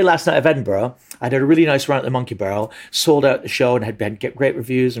 on the very last night of Edinburgh, I did a really nice run at the Monkey Barrel, sold out the show, and had great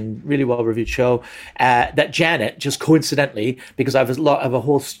reviews and really well-reviewed show. That Janet, just coincidentally, because I have a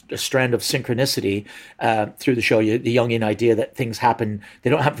whole strand of synchronicity through the show, the Jungian idea that things happen, they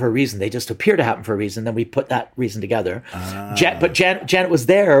don't happen for a reason, they just appear to happen for a reason, then we put that reason together. But Janet was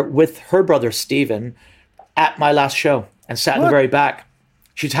there with her brother Stephen at my last show and sat in the very back.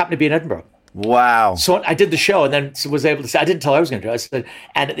 She just happened to be in Edinburgh. Wow. So I did the show and then was able to say, I didn't tell her I was going to do it. I said,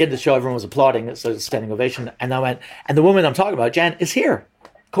 and at the end of the show, everyone was applauding. It's a standing ovation. And I went, and the woman I'm talking about, Jan, is here,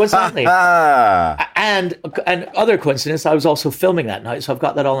 coincidentally. And other coincidence, I was also filming that night. So I've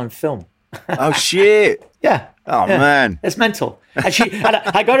got that all on film. Oh, shit. Yeah. Oh, man. It's mental. And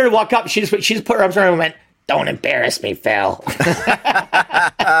I got her to walk up. She just put her arms around me and went, Don't embarrass me, Phil.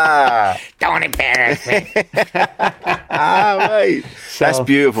 Don't embarrass me. Mate. That's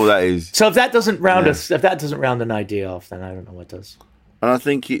beautiful, that is. So if that doesn't round an idea off, then I don't know what does. And I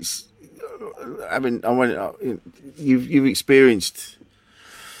think it's, you've experienced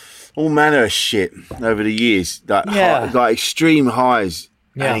all manner of shit over the years, like extreme highs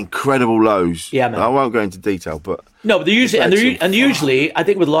and incredible lows. Yeah, man. I won't go into detail, but they're usually, I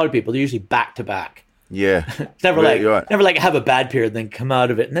think with a lot of people, they're usually back to back. Yeah, it's never like have a bad period and then come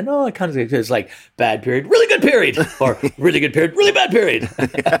out of it and then I kind of think it's like bad period, really good period, or really good period, really bad period.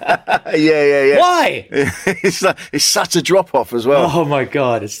 yeah. Why? It's such a drop off as well. Oh my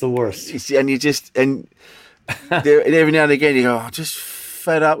god, it's the worst. Every now and again you go, I'm just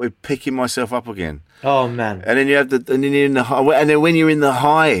fed up with picking myself up again. Oh man. And then you're in the high, and then when you're in the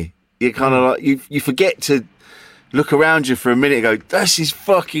high, you kind of like you forget to look around you for a minute and go, this is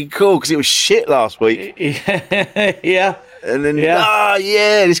fucking cool, because it was shit last week. Yeah. And then,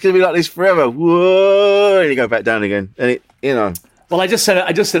 it's going to be like this forever. Whoa. And you go back down again. And Well, I just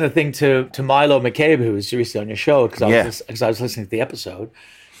sent a thing to Milo McCabe, who was recently on your show, because I was listening to the episode.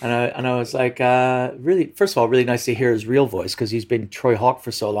 And I was like, really, first of all, really nice to hear his real voice, because he's been Troy Hawk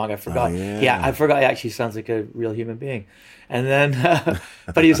for so long. I forgot. I forgot he actually sounds like a real human being. And then,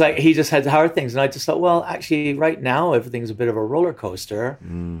 but he was like, he just had hard things. And I just thought, well, actually, right now, everything's a bit of a roller coaster.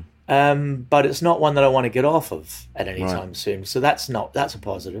 But it's not one that I want to get off of at any time soon. So that's a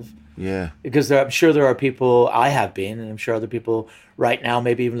positive. Yeah. Because I'm sure there are people, I have been, and I'm sure other people right now,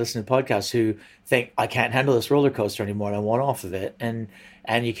 maybe even listening to podcasts, who think, I can't handle this roller coaster anymore and I want off of it. And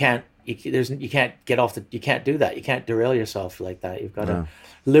you can't get off you can't do that. You can't derail yourself like that. You've got to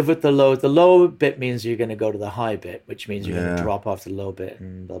live with the low. The low bit means you're going to go to the high bit, which means you're going to drop off the low bit.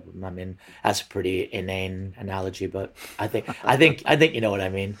 And blah, blah, blah. I mean, that's a pretty inane analogy, but I think you know what I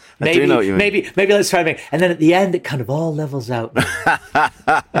mean. I do know what you mean. Maybe let's try to and then at the end it kind of all levels out.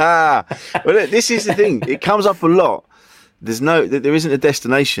 Well, look, this is the thing. It comes up a lot. There isn't a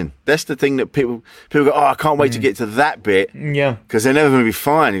destination. That's the thing that people go, I can't wait to get to that bit. Yeah. Because they're never going to be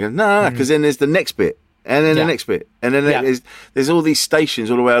fine. You go, no, because then there's the next bit. And then the next bit. And then there's all these stations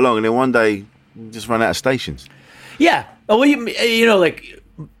all the way along. And then one day, you just run out of stations. Yeah. Well, you know, like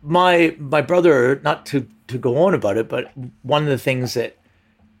my brother, not to go on about it, but one of the things that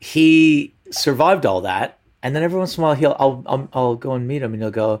he survived all that. And then every once in a while, I'll go and meet him, and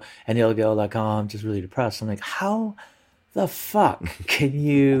he'll go like, oh, I'm just really depressed. I'm like, how the fuck can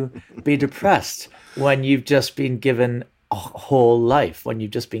you be depressed when you've just been given a whole life, when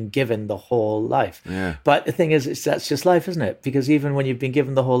you've just been given the whole life? Yeah. But the thing is, that's just life, isn't it? Because even when you've been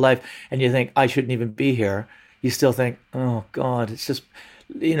given the whole life and you think, I shouldn't even be here, you still think, oh God, it's just,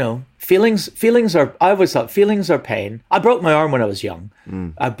 you know, feelings are, I always thought feelings are pain. I broke my arm when I was young.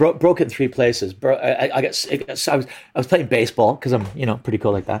 I broke it in 3 places. I was playing baseball because I'm, you know, pretty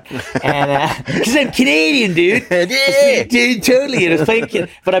cool like that. And because I'm Canadian, dude. Dude, totally. And I was playing,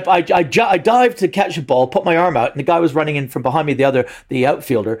 but I dived to catch a ball, put my arm out, and the guy was running in from behind me. The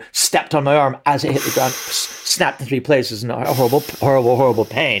outfielder stepped on my arm as it hit the ground, snapped in 3 places, and horrible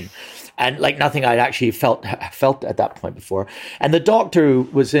pain. And like nothing I'd actually felt at that point before. And the doctor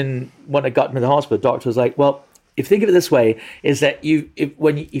was when I got into the hospital, the doctor was like, well, if you think of it this way, is that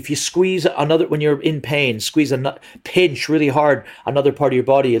if you squeeze when you're in pain, pinch really hard another part of your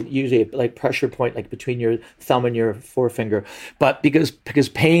body, usually like pressure point, like between your thumb and your forefinger. But because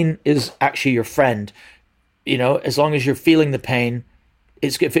pain is actually your friend, you know, as long as you're feeling the pain,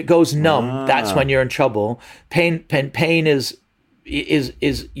 if it goes numb, that's when you're in trouble. Pain is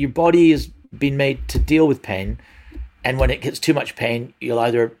your body is being made to deal with pain, and when it gets too much pain,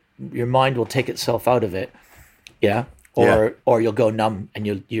 your mind will take itself out of it, or you'll go numb and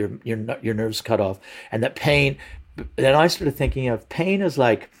your nerves cut off. And that pain, then I started thinking of pain as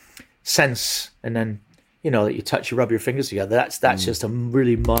like sense, and then you know that you rub your fingers together. That's just a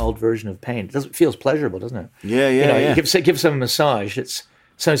really mild version of pain. It feels pleasurable, doesn't it? Yeah. You give someone a massage.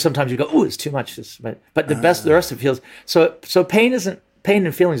 So sometimes you go, oh, it's too much. But the rest of it feels so. Pain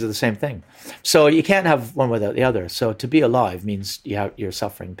and feelings are the same thing. So you can't have one without the other. So to be alive means you're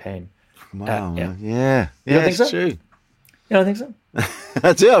suffering pain. Wow. Yeah. You don't think so? True. You don't think so?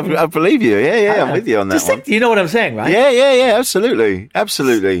 I do. I believe you. Yeah. I'm with you on that one. You know what I'm saying, right? Yeah.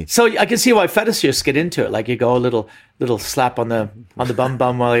 Absolutely. So I can see why fetishists get into it. Like you go a little slap on the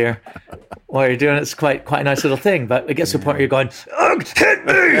bum while you're doing it. It's quite a nice little thing. But it gets to a point where you're going, hit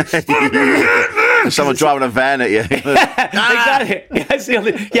me, hit me. Someone driving a van at you.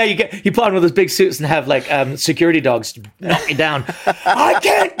 Exactly. Yeah, you put on one of those big suits and have like security dogs knock you down. I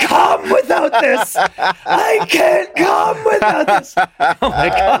can't come without this. I can't come without this. Oh my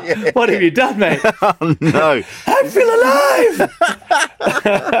God! Yeah. What have you done, mate? Oh no! I feel alive.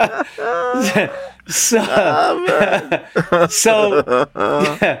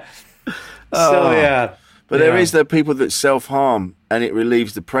 Yeah. But there is the people that self-harm and it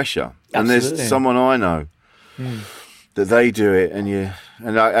relieves the pressure. And Absolutely. there's someone I know that they do it, and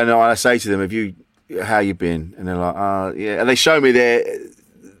I say to them, how you been? And they're like, yeah. And they show me they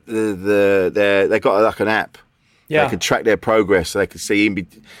got like an app. Yeah. They can track their progress, so they can see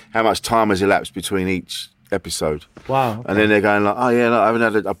how much time has elapsed between each episode. Wow. Okay. And then they're going like, oh yeah,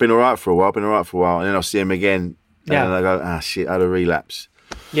 look, I've been all right for a while. And then I'll see them again. And then I go, shit, I had a relapse.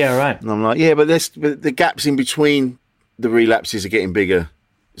 Yeah, right. And I'm like, yeah, but the gaps in between the relapses are getting bigger,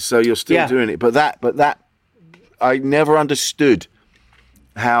 so you're still doing it. But that, I never understood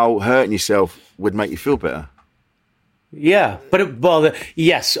how hurting yourself would make you feel better. Yeah, but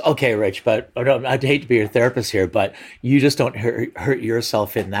yes, okay, Rich. But I'd hate to be your therapist here, but you just don't hurt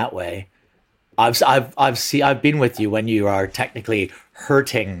yourself in that way. I've been with you when you are technically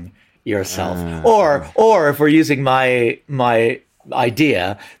hurting yourself, or if we're using my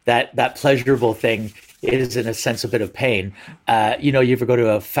idea that pleasurable thing is in a sense a bit of pain. You ever go to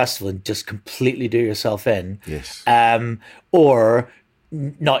a festival and just completely do yourself in? Yes. Or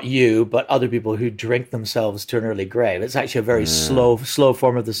not you, but other people who drink themselves to an early grave. It's actually a very slow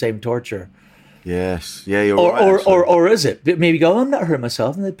form of the same torture. Yes. Yeah, you're right. Or is it? Maybe go, I'm not hurting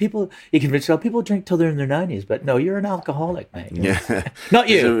myself. And you convince yourself people drink till they're in their 90s, but no, you're an alcoholic, mate. Yeah. Not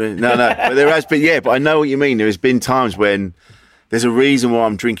you. No. But there has been, but I know what you mean. There has been times when there's a reason why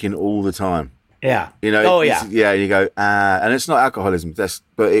I'm drinking all the time. Yeah. Yeah, you go, and it's not alcoholism.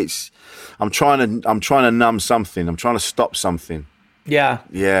 I'm trying to numb something. I'm trying to stop something. Yeah.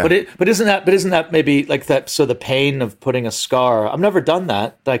 But isn't that maybe like that? So the pain of putting a scar. I've never done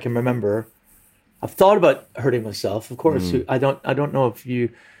that I can remember. I've thought about hurting myself. Of course, I don't know if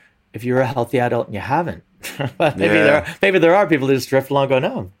you're a healthy adult and you haven't. But maybe there are people that just drift along, going,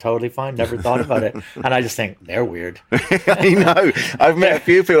 "No, I'm totally fine. Never thought about it." And I just think they're weird. I know. I've met a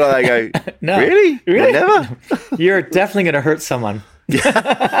few people like that go, "No, really? Never." You're definitely going to hurt someone.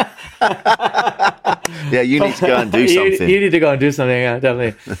 Yeah, you need to go and do something. You need to go and do something. Yeah,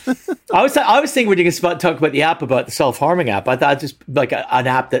 definitely. I was thinking when you can talk about the app, about the self-harming app, I thought just like an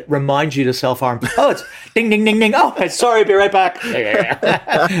app that reminds you to self-harm. Oh, it's ding, ding, ding, ding. Oh, sorry, I'll be right back.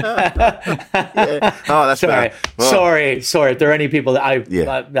 Oh, that's sorry. Well, sorry. If there are any people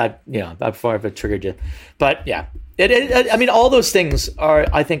that before I've triggered you, but yeah, I mean, all those things are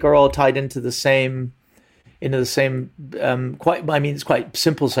all tied into the same. It's quite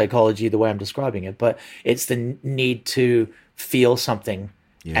simple psychology the way I'm describing it, but it's the need to feel something.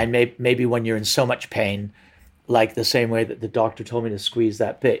 Yeah. And maybe when you're in so much pain, like the same way that the doctor told me to squeeze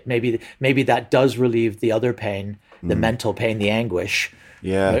that bit, maybe that does relieve the other pain, the mental pain, the anguish.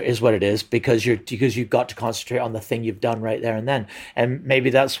 Yeah, is what it is, because you've got to concentrate on the thing you've done right there and then. And maybe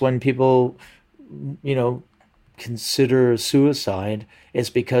that's when people, consider suicide, is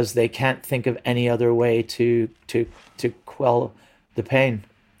because they can't think of any other way to quell the pain.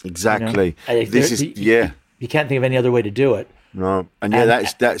 Exactly. You can't think of any other way to do it. No, and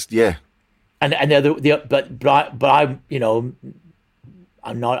that's. And I'm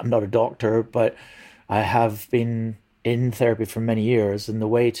not a doctor, but I have been in therapy for many years, and the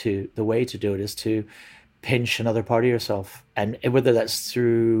way to do it is to pinch another part of yourself, and whether that's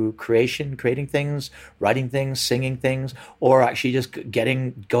through creating things, writing things, singing things, or actually just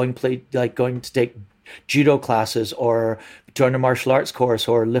going to take judo classes or join a martial arts course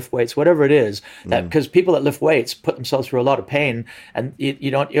or lift weights, whatever it is. That because people that lift weights put themselves through a lot of pain, and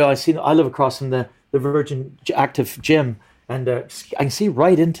I live across from the Virgin Active gym, and I can see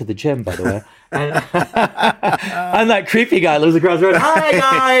right into the gym, by the way. And I'm that creepy guy lives across the road. Hi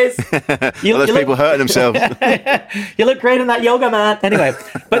guys. People hurting themselves. You look great on that yoga mat. Anyway,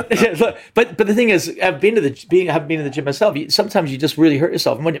 but the thing is, I've been to the gym myself. Sometimes you just really hurt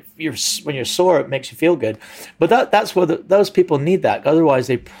yourself, and when you're sore, it makes you feel good. But that's where those people need that. Otherwise,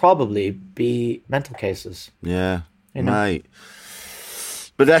 they'd probably be mental cases. Yeah, mate.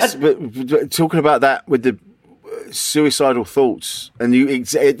 But but talking about that with the suicidal thoughts, and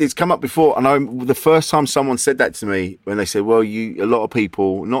it's come up before, and the first time someone said that to me, when they said, well, a lot of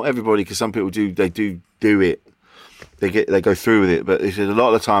people, not everybody, because some people do it, they go through with it, but they said a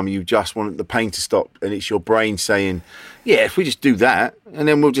lot of the time you just want the pain to stop, and it's your brain saying, yeah, if we just do that, and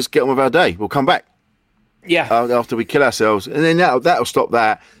then we'll just get on with our day, we'll come back after we kill ourselves, and then that'll stop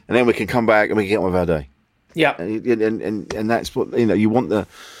that, and then we can come back and we can get on with our day. Yeah. And that's what, you want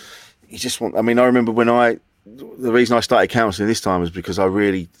you just want, I remember the reason I started counselling this time was because I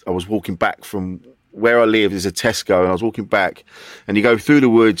was walking back from where I live. There's a Tesco, and I was walking back, and you go through the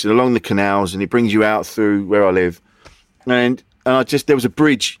woods and along the canals, and it brings you out through where I live. And there was a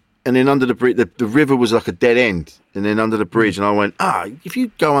bridge, and then under the bridge, the river was like a dead end. And then under the bridge, and I went, if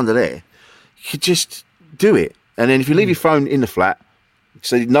you go under there, you could just do it. And then if you leave your phone in the flat,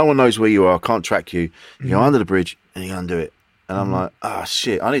 so no one knows where you are, can't track you, you go under the bridge and you undo it. And I'm like,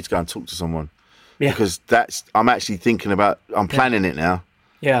 shit, I need to go and talk to someone. Yeah. Because I'm actually thinking about, I'm planning it now.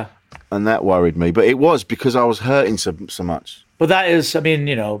 Yeah. And that worried me. But it was because I was hurting so much. But that is,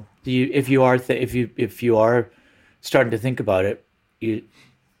 if you are starting to think about it, the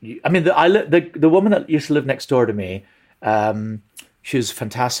woman that used to live next door to me, she was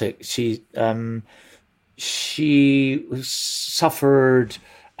fantastic. She suffered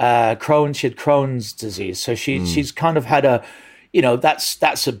Crohn's. She had Crohn's disease, so she's kind of had a,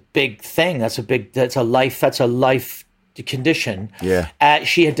 that's a big thing. That's a life condition. Yeah.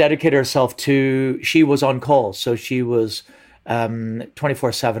 She had dedicated herself she was on call, so she was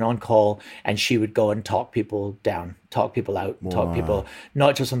 24/7 on call, and she would go and talk people down, talk people out, talk people,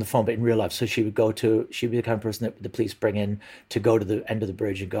 not just on the phone, but in real life. So she'd be the kind of person that the police bring in to go to the end of the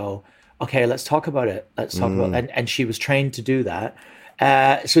bridge and go, okay, let's talk about it. Let's talk about it. And she was trained to do that.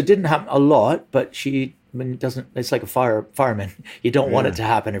 So it didn't happen a lot, but it's like a fireman. You don't want it to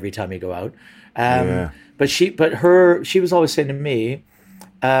happen every time you go out. But she was always saying to me,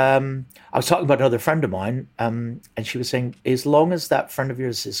 I was talking about another friend of mine, and she was saying, as long as that friend of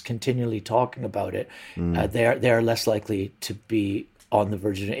yours is continually talking about it, they're less likely to be on the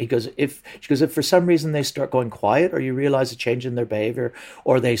verge of it. She goes, if for some reason they start going quiet, or you realize a change in their behavior,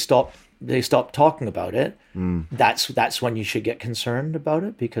 or they stop talking about it, that's when you should get concerned about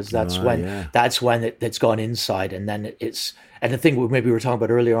it, because that's when it's gone inside, and then and the thing maybe we were talking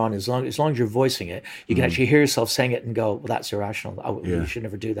about earlier on is as long as you're voicing it, you can actually hear yourself saying it and go, well, that's irrational. You should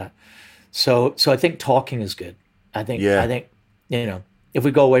never do that. So I think talking is good. I think if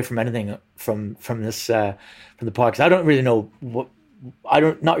we go away from anything from this from the podcast, I don't really know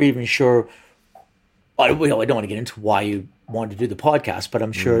not even sure. I don't want to get into why you wanted to do the podcast, but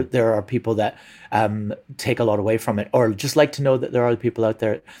I'm sure there are people that take a lot away from it, or just like to know that there are people out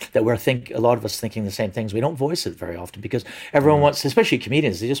there that a lot of us thinking the same things. We don't voice it very often because everyone wants, especially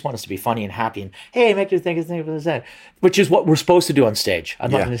comedians, they just want us to be funny and happy and, hey, make you think of this, which is what we're supposed to do on stage.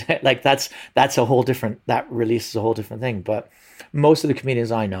 I'm not going to say, like, that's a whole different, that releases a whole different thing. But most of the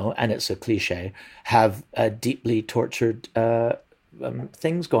comedians I know, and it's a cliche, have deeply tortured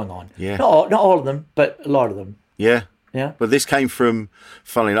things going on. Yeah. Not all of them, but a lot of them. Yeah. Yeah. But this came from,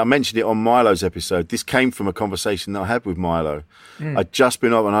 funnily enough, I mentioned it on Milo's episode. This came from a conversation that I had with Milo. I'd just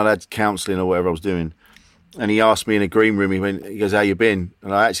been up and I'd had counselling or whatever I was doing. And he asked me in a green room, he goes, how you been?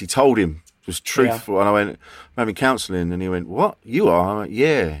 And I actually told him, it was truthful. And I went, I'm having counselling. And he went, what? You are? I went,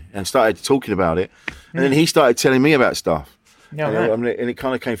 yeah. And started talking about it. And then he started telling me about stuff. Yeah, and it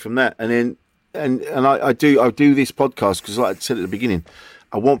kind of came from that. And then, and I do this podcast because, like I said at the beginning,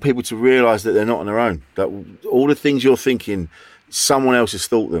 I want people to realise that they're not on their own. That all the things you're thinking, someone else has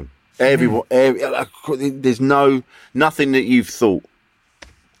thought them. Everyone, there's nothing that you've thought.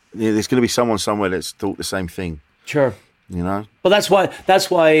 There's going to be someone somewhere that's thought the same thing. Sure. You know. Well, that's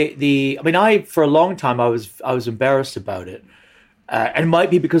why I for a long time I was embarrassed about it, and it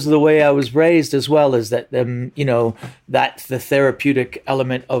might be because of the way I was raised as well, as that that the therapeutic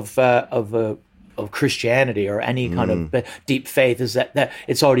element of Christianity or any kind of deep faith is that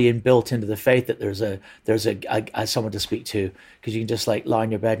it's already inbuilt into the faith that there's a someone to speak to, because you can just like lie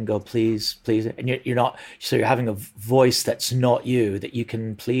in your bed and go, please, and you're having a voice that's not you that you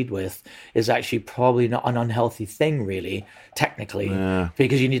can plead with is actually probably not an unhealthy thing, really, technically,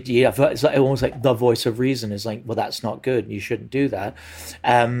 because it's like, almost like the voice of reason is like, well, that's not good, you shouldn't do that.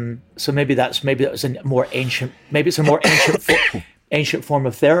 So maybe that was a more ancient ancient form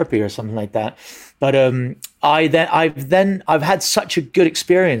of therapy or something like that. But I've had such a good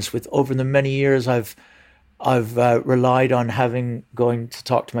experience with, over the many years I've relied on going to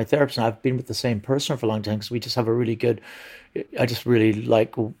talk to my therapist, and I've been with the same person for a long time because we just have a really good, I just really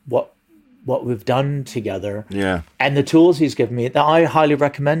like what we've done together. Yeah. And the tools he's given me, I highly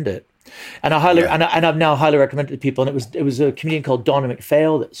recommend it. And I've now highly recommended it to people. And it was a comedian called Donna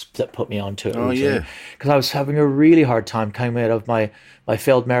McPhail that put me onto it. Oh, yeah. Because I was having a really hard time coming out of my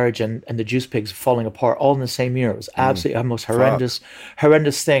failed marriage and the Juice Pigs falling apart all in the same year. It was absolutely the most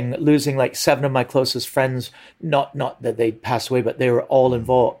horrendous thing. Losing like 7 of my closest friends, not that they passed away, but they were all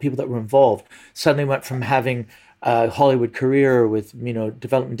involved. People that were involved suddenly went from having Hollywood career with,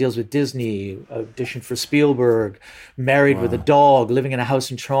 development deals with Disney, auditioned for Spielberg, married with a dog, living in a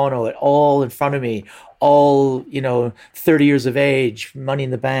house in Toronto, all in front of me, all, 30 years of age, money in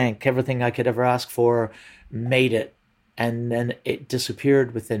the bank, everything I could ever ask for, made it. And then it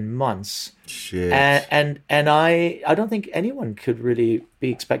disappeared within months. Shit. And I don't think anyone could really be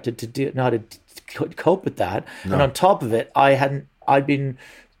expected to know how to cope with that. No. And on top of it,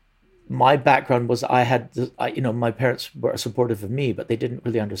 my background was my parents were supportive of me, but they didn't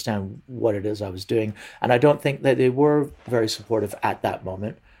really understand what it is I was doing. And I don't think that they were very supportive at that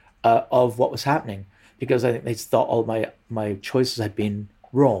moment of what was happening, because I think they thought all my choices had been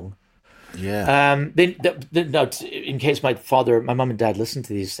wrong. Yeah. In case my mom and dad listen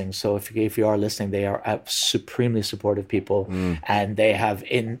to these things, so if you are listening, they are supremely supportive people, and they have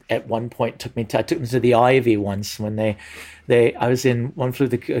at one point took them to the Ivy once when I was in One Flew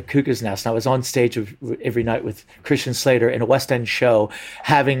the Cuckoo's Nest, and I was on stage every night with Christian Slater in a West End show,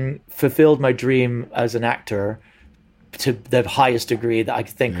 having fulfilled my dream as an actor to the highest degree that I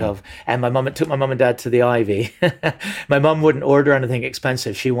could think of. And took my mum and dad to the Ivy. My mum wouldn't order anything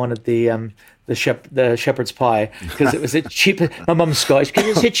expensive. She wanted the shepherd's pie because it was the cheapest. My mum's Scottish.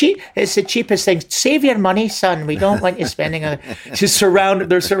 It's the cheapest thing. Save your money, son. We don't want you spending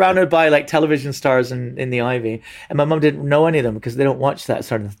They're surrounded by like television stars in the Ivy. And my mum didn't know any of them because they don't watch that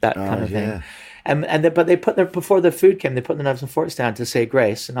kind of thing. But they put before the food came, they put the knives and forks down to say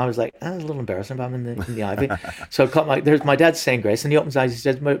grace, and I was like, that's a little embarrassing, but I'm in the Ivy. So I caught there's my dad saying grace, and he opens his eyes. He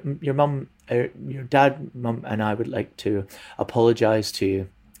says, your dad, mum, and I would like to apologize to you.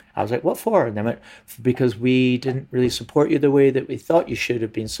 I was like, what for? And they went, because we didn't really support you the way that we thought you should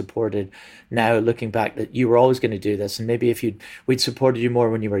have been supported. Now, looking back, that you were always going to do this, and maybe if we'd supported you more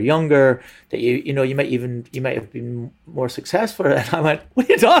when you were younger, that you might have been more successful. And I went, what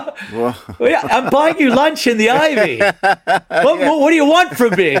are you talking? I'm buying you lunch in the Ivy. What do you want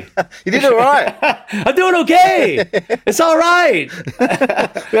from me? You did all right. I'm doing okay. It's all right. We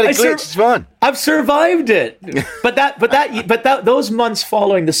had a glitch. It's fun. I've survived it. But those months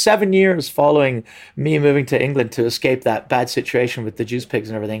following, the 7 years following me moving to England to escape that bad situation with the juice pigs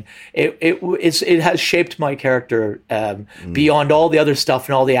and everything, it has shaped my character beyond all the other stuff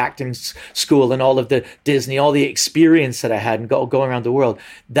and all the acting school and all of the Disney, all the experience that I had and going around the world.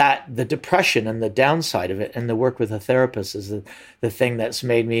 That the depression and the downside of it and the work with a therapist is the thing that's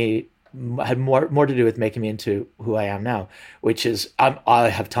made me. Had more to do with making me into who I am now, which is I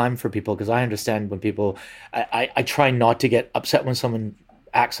have time for people because I understand when people. I try not to get upset when someone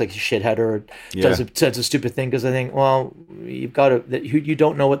acts like a shithead or does a stupid thing, because I think, well, you've got to. You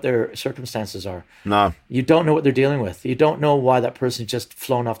don't know what their circumstances are. No, you don't know what they're dealing with. You don't know why that person's just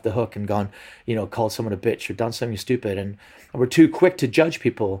flown off the hook and gone, called someone a bitch or done something stupid, and we're too quick to judge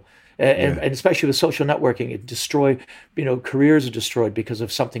people. And especially with social networking, careers are destroyed because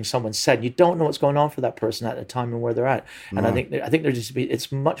of something someone said. You don't know what's going on for that person at the time and where they're at. And I think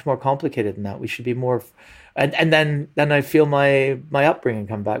it's much more complicated than that. We should be more, and then I feel my upbringing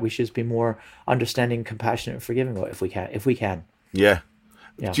come back. We should just be more understanding, compassionate, and forgiving if we can. Yeah.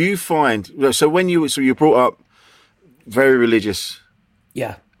 Do you find so you're brought up very religious?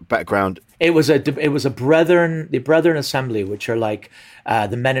 Yeah. Background. It was the Brethren Assembly, which are like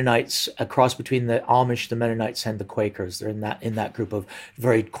the Mennonites, a cross between the Amish, the Mennonites, and the Quakers. They're in that group of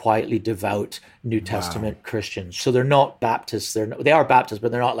very quietly devout New Testament Christians. So they're not Baptists. They are Baptists,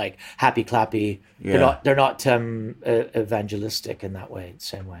 but they're not like happy clappy. Yeah. They're not evangelistic in that way, the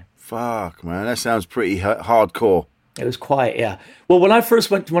same way. Fuck, man, that sounds pretty hardcore. It was quiet, yeah. Well, when I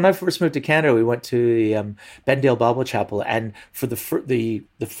first moved to Canada, we went to the Bendale Bible Chapel, and for the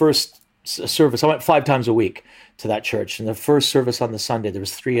first service, I went 5 times a week to that church. And the first service on the Sunday, there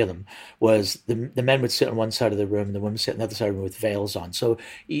was 3 of them. Was the men would sit on one side of the room, and the women sit on the other side of the room with veils on. So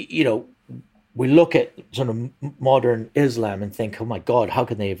we look at sort of modern Islam and think, oh my God, how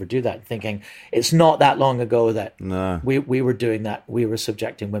can they ever do that? Thinking it's not that long ago that we were doing that. We were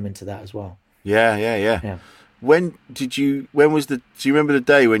subjecting women to that as well. Yeah. Do you remember the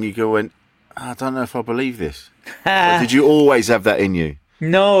day when you went, I don't know if I believe this? Or did you always have that in you?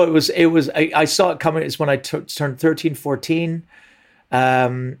 No, I saw it coming. It's when I turned 13, 14.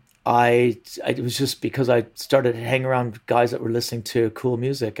 It was just because I started hanging around guys that were listening to cool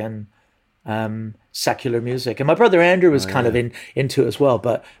music and secular music. And my brother Andrew was kind of into it as well.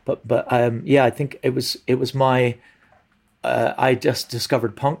 But I think it was my, I just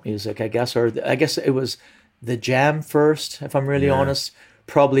discovered punk music, I guess. Or I guess it was the Jam first, if I'm really honest,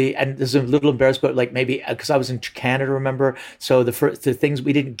 probably. And there's a little embarrassed, but like maybe because I was in Canada, remember? So the things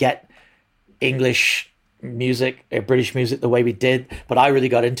we didn't get English music, British music, the way we did, but I really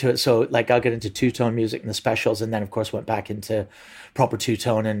got into it. So like I got into two-tone music and the specials, and then of course went back into proper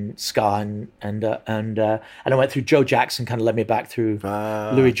two-tone and ska, and I went through Joe Jackson, kind of led me back through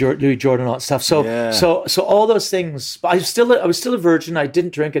Louis Jordan, all that stuff. So all those things. But I was still a virgin. I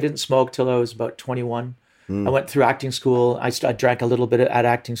didn't drink, I didn't smoke till I was about 21. I went through acting school. I drank a little bit at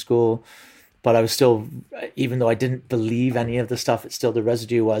acting school. But I was still, even though I didn't believe any of the stuff, it's still the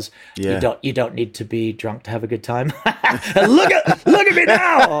residue was you don't need to be drunk to have a good time. look at me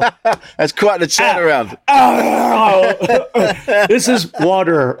now. That's quite the turnaround. This is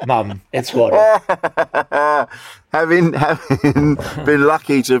water, Mum. It's water. having been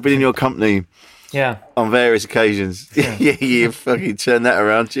lucky to have been in your company. Yeah. On various occasions. Yeah, you fucking turn that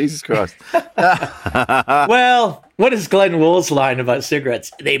around. Jesus Christ. Well, what is Glenn Wool's line about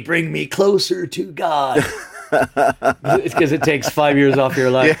cigarettes? They bring me closer to God. It's because it takes 5 years off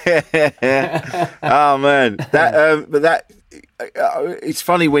your life. Yeah. Oh, man. It's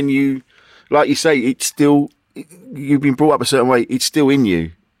funny when you, like you say, it's still, you've been brought up a certain way. It's still in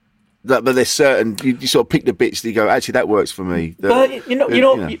you. But there's certain you sort of pick the bits that you go, actually that works for me. But you know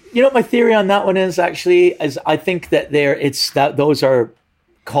what my theory on that one is actually is I think that those are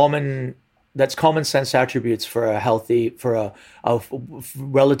common sense attributes for a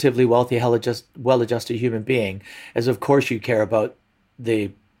relatively wealthy, well-adjusted human being. As of course you care about if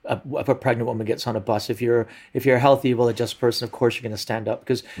a pregnant woman gets on a bus. If you're a healthy, well-adjusted person, of course you're going to stand up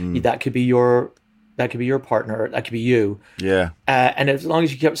because that could be your partner, that could be you. Yeah. And as long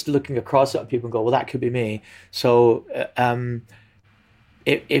as you kept looking across at people and go, well, that could be me. So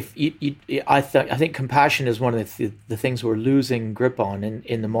I think compassion is one of the things we're losing grip on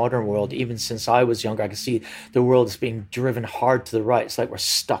in the modern world. Even since I was younger, I could see the world is being driven hard to the right. It's like we're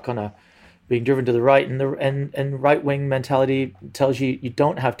stuck on being driven to the right, and right-wing mentality tells you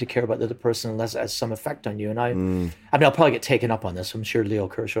don't have to care about the other person unless it has some effect on you. And I mean, I'll probably get taken up on this. I'm sure Leo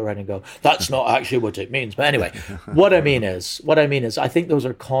Kershaw will write and go, that's not actually what it means. But anyway, what I mean is, I think those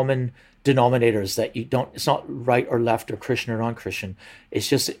are common denominators that it's not right or left or Christian or non-Christian. It's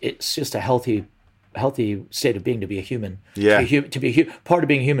just a healthy state of being to be a human. Yeah. Part of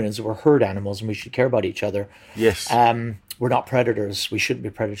being human is we're herd animals and we should care about each other. Yes. We're not predators. We shouldn't be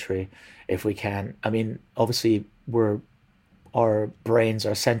predatory if we can. I mean, obviously, our brains,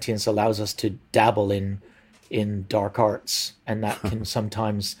 our sentience allows us to dabble in dark arts, and that can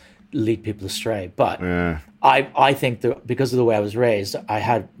sometimes lead people astray. But I think that because of the way I was raised, I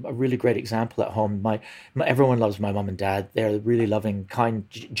had a really great example at home. Everyone loves my mom and dad. They're really loving, kind,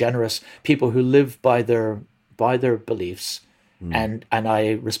 generous people who live by their beliefs, and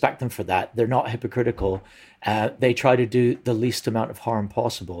I respect them for that. They're not hypocritical. They try to do the least amount of harm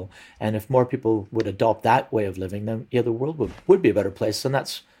possible. And if more people would adopt that way of living, then the world would be a better place. And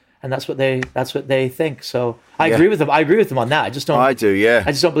that's what they think. So I agree with them. I agree with them on that. I just don't. I do. Yeah.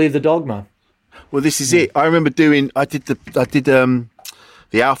 I just don't believe the dogma. Well, this is it. I remember I did the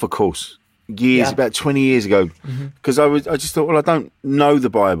Alpha course about 20 years ago, because I just thought, well, I don't know the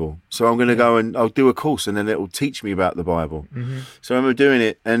Bible, so I'm going to go and I'll do a course, and then it will teach me about the Bible. So I remember doing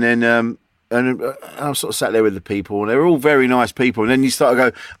it, and then and I sort of sat there with the people, and they were all very nice people. And then you start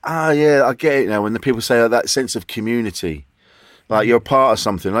to go, yeah, I get it now. When the people say that sense of community, like you're a part of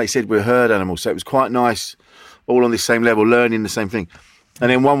something. Like you said, we're herd animals, so it was quite nice, all on the same level, learning the same thing. And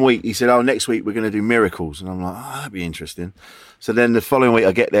then one week he said, next week we're going to do miracles. And I'm like, that'd be interesting. So then the following week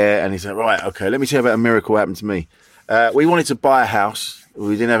I get there and he said, right, okay, let me tell you about a miracle that happened to me. We wanted to buy a house.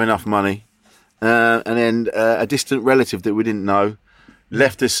 We didn't have enough money. And then a distant relative that we didn't know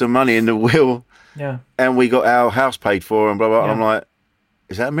left us some money in the will. Yeah. And we got our house paid for and blah, blah. Yeah. And I'm like,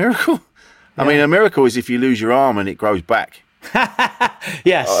 is that a miracle? Yeah. I mean, a miracle is if you lose your arm and it grows back.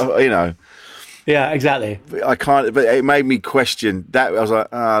 Yes. Yeah, exactly. I can't, but it made me question that. I was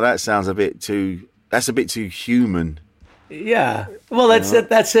like, that's a bit too human. Yeah. Well, that's it.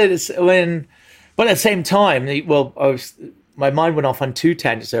 That's it. It's when, but at the same time, my mind went off on two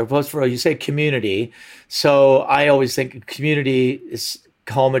tangents there. First of all, you say community. So I always think community is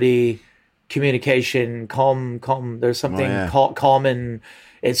comedy, communication, there's something common.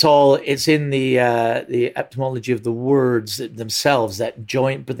 It's in the etymology of the words themselves that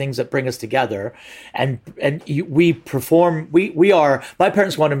join things that bring us together, and we perform. We are. My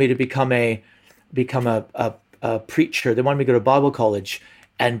parents wanted me to become a preacher. They wanted me to go to Bible college,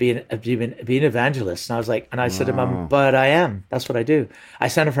 and be an evangelist. And I was like, and I said to Mum, but I am. That's what I do. I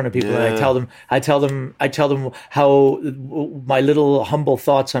stand in front of people and I tell them how my little humble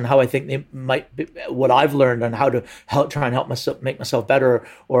thoughts on how I think they might be, what I've learned on how to try and help myself, make myself better,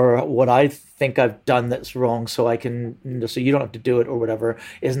 or what I think I've done that's wrong, so I can, so you don't have to do it or whatever.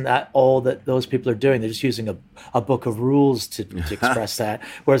 Isn't that all that those people are doing? They're just using a book of rules to express that,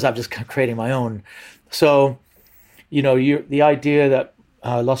 whereas I'm just creating my own. So, the idea that,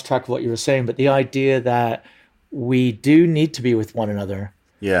 I lost track of what you were saying, but the idea that we do need to be with one another.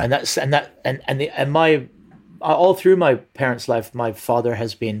 Yeah. And my all through my parents' life, my father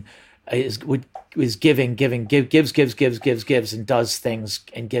has been, gives, and does things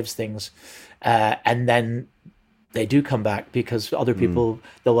and gives things. And then they do come back because other people,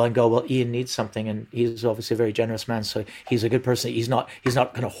 they'll then go, well, Ian needs something. And he's obviously a very generous man. So he's a good person. He's not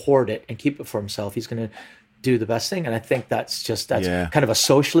going to hoard it and keep it for himself. He's going to do the best thing. And I think that's kind of a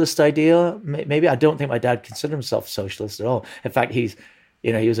socialist idea. Maybe I don't think my dad considered himself socialist at all. In fact, he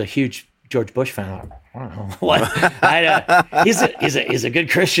was a huge George Bush fan. I don't know what. He's a good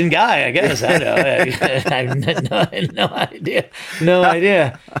Christian guy, I guess. I have no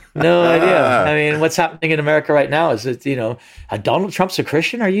idea. I mean, what's happening in America right now is that Donald Trump's a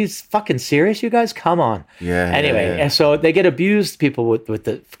Christian. Are you fucking serious, you guys? Come on. Yeah. Anyway, and so they get abused. People with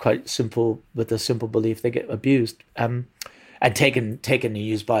the simple belief, they get abused and taken and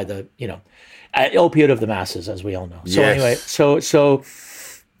used by the opiate of the masses, as we all know. So anyway,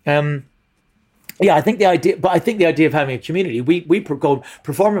 yeah, I think the idea of having a community, we go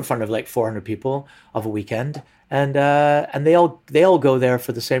perform in front of like 400 people of a weekend, and they all go there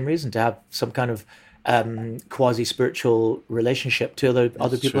for the same reason, to have some kind of quasi spiritual relationship to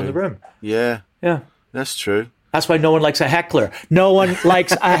other people in the room. Yeah, that's true. That's why no one likes a heckler. No one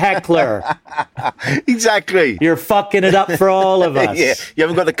likes a heckler. Exactly. You're fucking it up for all of us. Yeah, you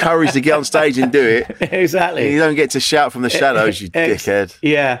haven't got the courage to get on stage and do it. Exactly. You don't get to shout from the shadows, you dickhead.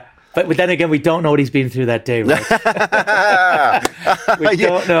 Yeah. But then again, we don't know what he's been through that day, right? We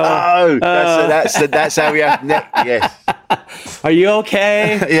don't know. Oh, that's how we have. Yes. Are you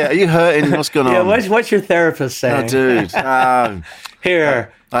okay? Yeah. Are you hurting? What's going on? Yeah. What's your therapist saying? Oh, dude.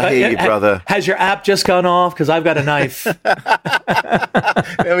 Here. I hear you, brother. Has your app just gone off? Because I've got a knife.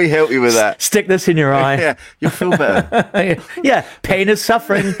 Let me help you with that. Stick this in your eye. Yeah, you'll feel better. Yeah, pain is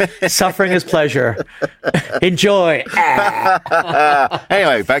suffering. Suffering is pleasure. Enjoy.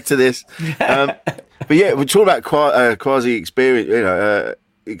 Anyway, back to this. But yeah, we're talking about quasi experience.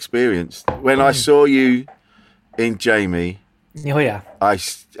 Experience. When I saw you in Jamie. Oh yeah.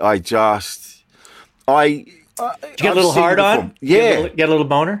 Did you get a little hard on? Yeah. Get a little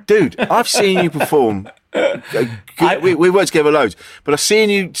boner? Dude, I've seen you perform. We work together loads, but I've seen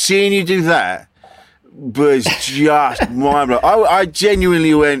you do that was just mind-blowing. I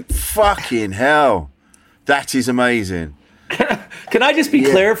genuinely went, fucking hell, that is amazing. Can I just be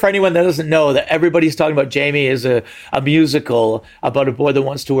clear for anyone that doesn't know that everybody's talking about Jamie is a musical about a boy that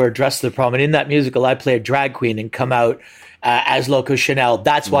wants to wear a dress to the prom, and in that musical I play a drag queen and come out as Loco Chanel.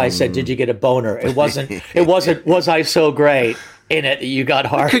 That's why I said, did you get a boner? It wasn't, was I so great in it that you got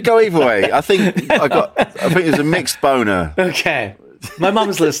hard? It could go either way. I think it was a mixed boner. Okay. My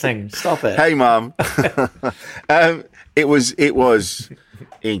mum's listening. Stop it. Hey, Mum. It was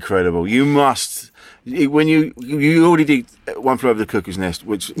incredible. You must, when you already did One Flew Over the Cuckoo's Nest,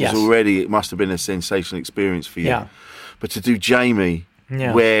 which was already, it must have been a sensational experience for you. Yeah. But to do Jamie,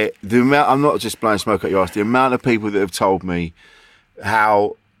 where the amount, I'm not just blowing smoke at your ass, the amount of people that have told me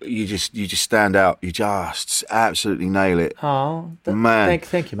how you just stand out, you just absolutely nail it. Oh, man.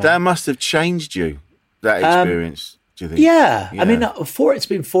 Thank you, man. That must have changed you, that experience. Do you think? Yeah. I mean, it's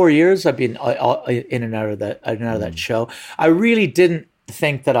been 4 years I've been in and out of that show. I really didn't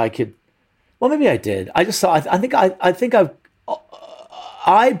think that I could. Well, maybe I did. I just thought.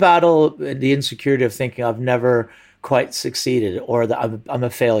 I battle the insecurity of thinking I've never quite succeeded, or that I'm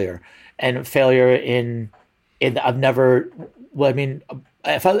a failure, and failure in I've never. Well, I mean,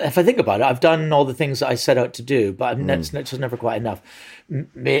 if I think about it, I've done all the things that I set out to do, but it's just never quite enough.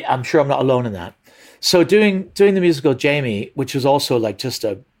 I'm sure I'm not alone in that. So doing the musical Jamie, which was also like just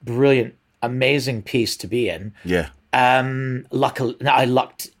a brilliant, amazing piece to be in. Yeah. Luckily, I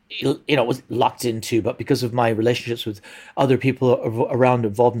was lucked into, but because of my relationships with other people around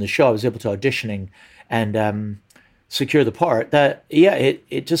involved in the show, I was able to auditioning and secure the part.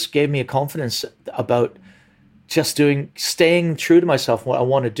 It just gave me a confidence about just staying true to myself, what I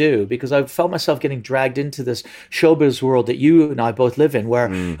want to do, because I felt myself getting dragged into this showbiz world that you and I both live in, where,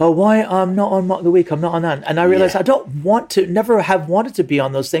 why I'm not on Mock of the Week, I'm not on that. And I realized I don't want to, never have wanted to be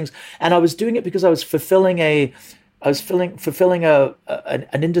on those things. And I was doing it because I was fulfilling a fulfilling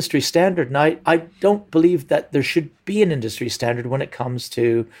an industry standard, and I don't believe that there should be an industry standard when it comes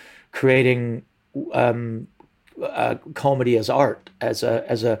to creating comedy as art, as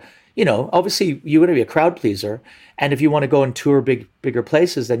a obviously you want to be a crowd pleaser, and if you want to go and tour bigger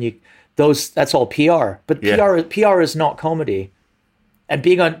places, then that's all PR. But PR is not comedy, and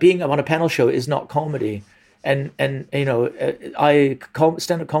being on a panel show is not comedy. And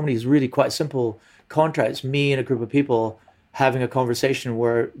stand-up comedy is really quite simple contract. It's me and a group of people having a conversation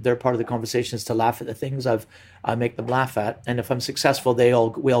where their part of the conversation is to laugh at the things I make them laugh at, and if I'm successful, we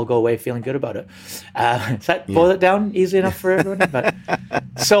all go away feeling good about it. Does that boil it down easy enough for everyone? But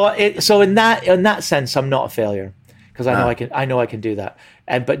so in that sense, I'm not a failure because I know I can do that.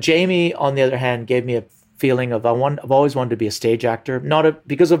 But Jamie, on the other hand, gave me a feeling of I've always wanted to be a stage actor,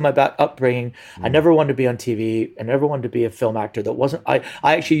 because of my upbringing. I never wanted to be on TV. I never wanted to be a film actor. That wasn't. I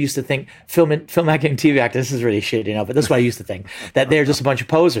actually used to think film acting, TV actor. This is really shitty now, but this is what I used to think, that they're just a bunch of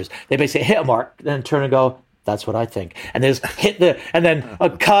posers. They basically hit a mark, then turn and go, that's what I think, and there's and then a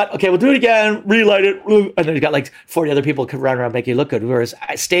cut. Okay, we'll do it again. Relight it, and then you got like 40 other people could run around make you look good. Whereas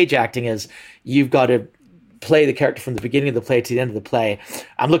stage acting is you've got to play the character from the beginning of the play to the end of the play.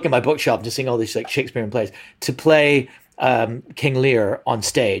 I'm looking at my bookshelf and just seeing all these like Shakespearean plays. To play King Lear on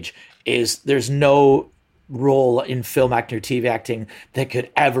stage there's no role in film acting or TV acting that could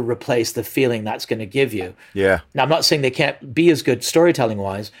ever replace the feeling that's going to give you. Yeah. Now I'm not saying they can't be as good storytelling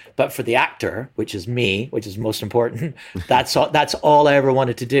wise, but for the actor, which is me, which is most important, that's all I ever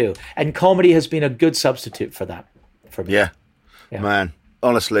wanted to do. And comedy has been a good substitute for that for me. Yeah. Man,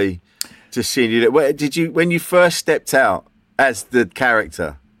 honestly, just seeing you. When you first stepped out as the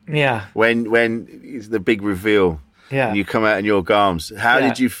character? Yeah. When it's the big reveal. Yeah. And you come out in your garms. How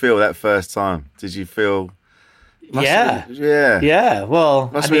did you feel that first time? Did you feel? Yeah. Well,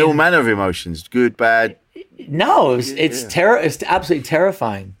 must be all manner of emotions, good, bad. No, it's absolutely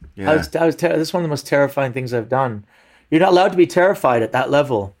terrifying. Yeah. This is one of the most terrifying things I've done. You're not allowed to be terrified at that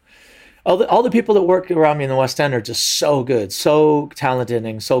level. All the people that work around me in the West End are just so good, so talented,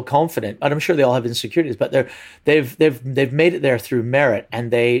 and so confident. And I'm sure they all have insecurities, but they've made it there through merit,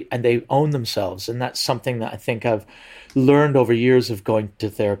 and they own themselves. And that's something that I think I've learned over years of going to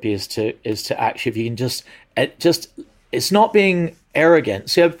therapy is to actually, if you can just it's not being arrogant.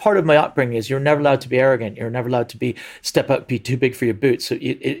 See, part of my upbringing is you're never allowed to be arrogant. You're never allowed to step up, be too big for your boots. So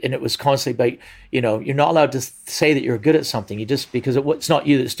and it was constantly like, you're not allowed to say that you're good at something. You just, because it's not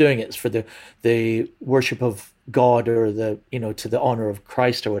you that's doing it. It's for the worship of God or to the honor of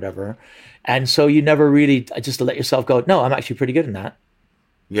Christ or whatever. And so you never really just let yourself go, no, I'm actually pretty good in that.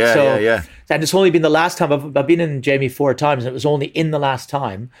 Yeah. And it's only been the last time I've been in Jamie 4 times, and it was only in the last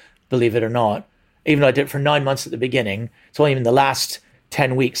time, believe it or not, even though I did it for 9 months at the beginning, it's only in the last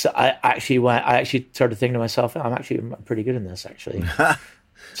 10 weeks I actually started thinking to myself, I'm pretty good in this, actually.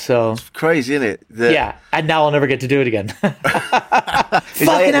 So it's crazy, isn't it? Yeah, and now I'll never get to do it again.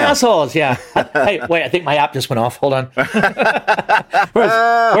 Fucking assholes, yeah. Hey, wait, I think my app just went off. Hold on.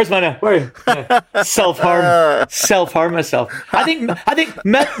 Where's my self-harm myself. I think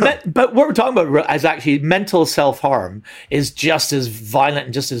but what we're talking about is actually mental self-harm is just as violent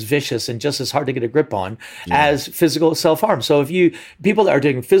and just as vicious and just as hard to get a grip on as physical self-harm. So if people that are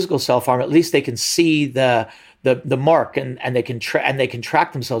doing physical self-harm, at least they can see the mark and they can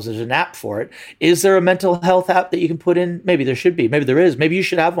track themselves. There's an app for it. Is there a mental health app that you can put in? Maybe there should be. Maybe there is. Maybe you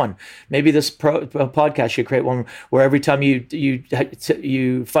should have one. Maybe this podcast should create one where every time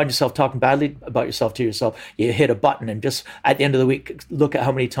you find yourself talking badly about yourself to yourself, you hit a button and just at the end of the week look at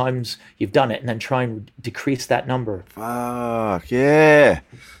how many times you've done it and then try and decrease that number. Fuck yeah,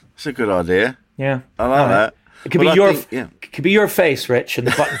 that's a good idea. Yeah, I like that. It could be your face, Rich, and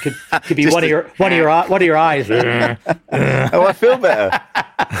the button could be one of your eyes. Oh, I feel better.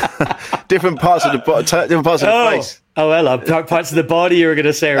 Different parts of the face. Oh, hello. Parts of the body you were going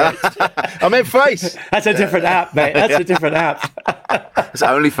to say, Rich. I meant face. That's a different app, mate. That's a different app. It's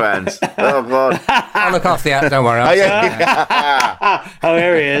OnlyFans. Oh, God. I'll look off the app, don't worry. Oh,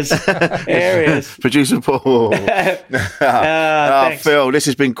 here he is. Here he is. Producer Paul. Phil, this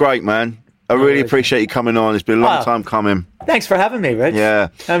has been great, man. I really appreciate you coming on. It's been a long time coming. Thanks for having me, Rich. Yeah.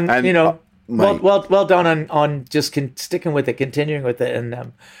 And well done on just sticking with it, continuing with it,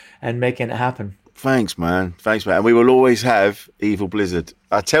 and making it happen. Thanks, man. And we will always have Evil Blizzard.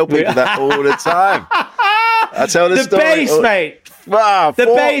 I tell people that all the time. I tell the story. The bass, mate. Wow. The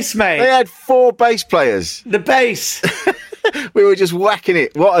bass, mate. They had 4 bass players. The bass. We were just whacking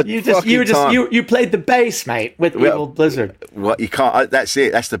it. What a you played the bass, mate, with Evil Blizzard. What you can't. That's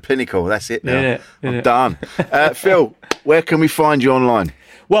it. That's the pinnacle. That's it now. I'm done. Phil, where can we find you online?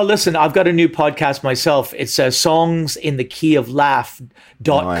 Well, listen, I've got a new podcast myself. It's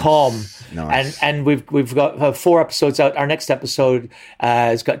songsinthekeyoflaugh.com. Nice. And we've got 4 episodes out. Our next episode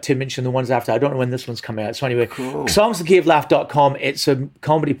has got Tim Minchin, the ones after. I don't know when this one's coming out. So anyway, songsinthekeyoflaugh.com. It's a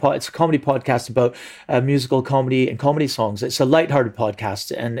comedy podcast about musical comedy and comedy songs. It's a lighthearted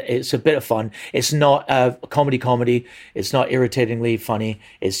podcast and it's a bit of fun. It's not a comedy. It's not irritatingly funny.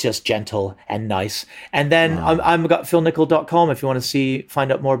 It's just gentle and nice. And then I've got philnickel.com if you want to find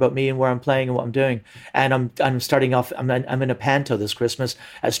out more about me and where I'm playing and what I'm doing. And I'm starting off. I'm in a panto this Christmas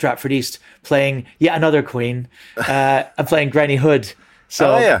at Stratford East, playing yet another Queen. I'm playing Granny Hood.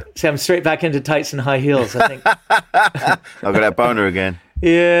 So I'm straight back into tights and high heels, I think. I've got that boner again.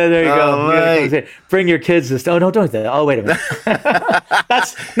 Yeah, there you go. Bring your kids this. Oh, no, don't do that. Oh, wait a minute.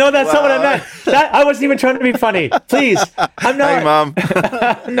 That's not what I meant. I wasn't even trying to be funny. Please. I'm not. Hey, Mum.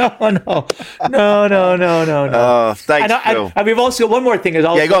 No. Oh, thanks, Phil. And we've also got one more thing.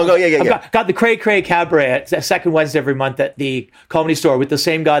 Go. Yeah. Got the Cray Cray Cabaret at the second Wednesday every month at the Comedy Store with the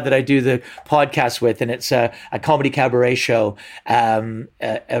same guy that I do the podcast with. And it's a comedy cabaret show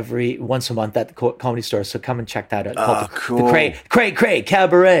every once a month at the Comedy Store. So come and check that out. Oh, cool. The Cray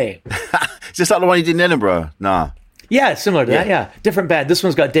Cabaret. Is this like the one you did in Edinburgh? Nah. Yeah, similar to that. Yeah, different band. This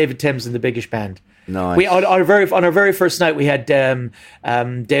one's got David Timms and the Biggish Band. Nice. We on our very first night we had Dale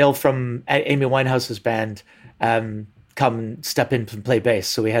from Amy Winehouse's band come and step in and play bass.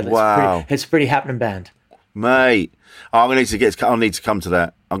 So we had it's a pretty happening band. Mate, I'll need to come to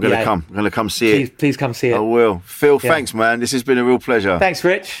that. I'm gonna come see it. Please come see it. I will. Phil, thanks, man. This has been a real pleasure. Thanks,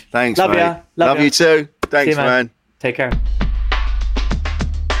 Rich. Thanks, Love mate. ya. Love you too. Thanks, you, man. Take care.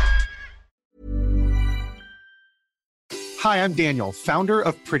 Hi, I'm Daniel, founder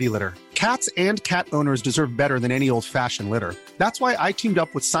of Pretty Litter. Cats and cat owners deserve better than any old-fashioned litter. That's why I teamed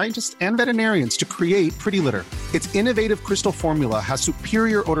up with scientists and veterinarians to create Pretty Litter. Its innovative crystal formula has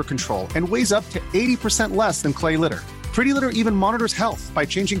superior odor control and weighs up to 80% less than clay litter. Pretty Litter even monitors health by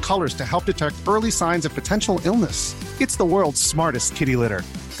changing colors to help detect early signs of potential illness. It's the world's smartest kitty litter.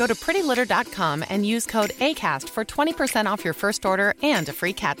 Go to prettylitter.com and use code ACAST for 20% off your first order and a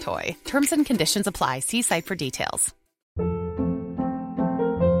free cat toy. Terms and conditions apply. See site for details.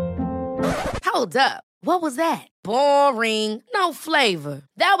 Hold up. What was that? Boring. No flavor.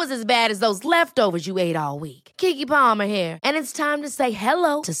 That was as bad as those leftovers you ate all week. Keke Palmer here, and it's time to say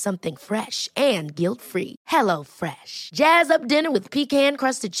hello to something fresh and guilt-free. Hello Fresh. Jazz up dinner with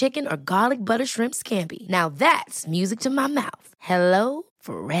pecan-crusted chicken or garlic butter shrimp scampi. Now that's music to my mouth. Hello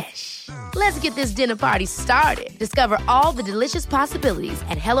Fresh. Let's get this dinner party started. Discover all the delicious possibilities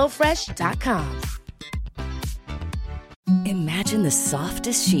at HelloFresh.com. Imagine the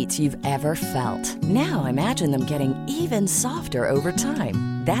softest sheets you've ever felt. Now imagine them getting even softer over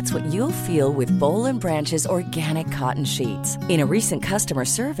time. That's what you'll feel with Boll & Branch's organic cotton sheets. In a recent customer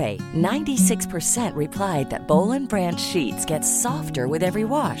survey, 96% replied that Boll & Branch sheets get softer with every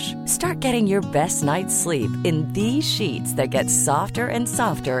wash. Start getting your best night's sleep in these sheets that get softer and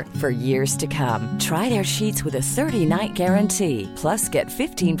softer for years to come. Try their sheets with a 30-night guarantee. Plus, get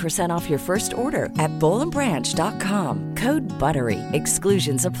 15% off your first order at bollandbranch.com. Code BUTTERY.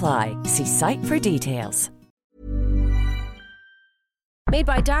 Exclusions apply. See site for details. Made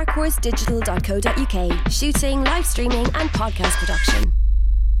by darkhorse digital.co.uk. Shooting, live streaming and podcast production.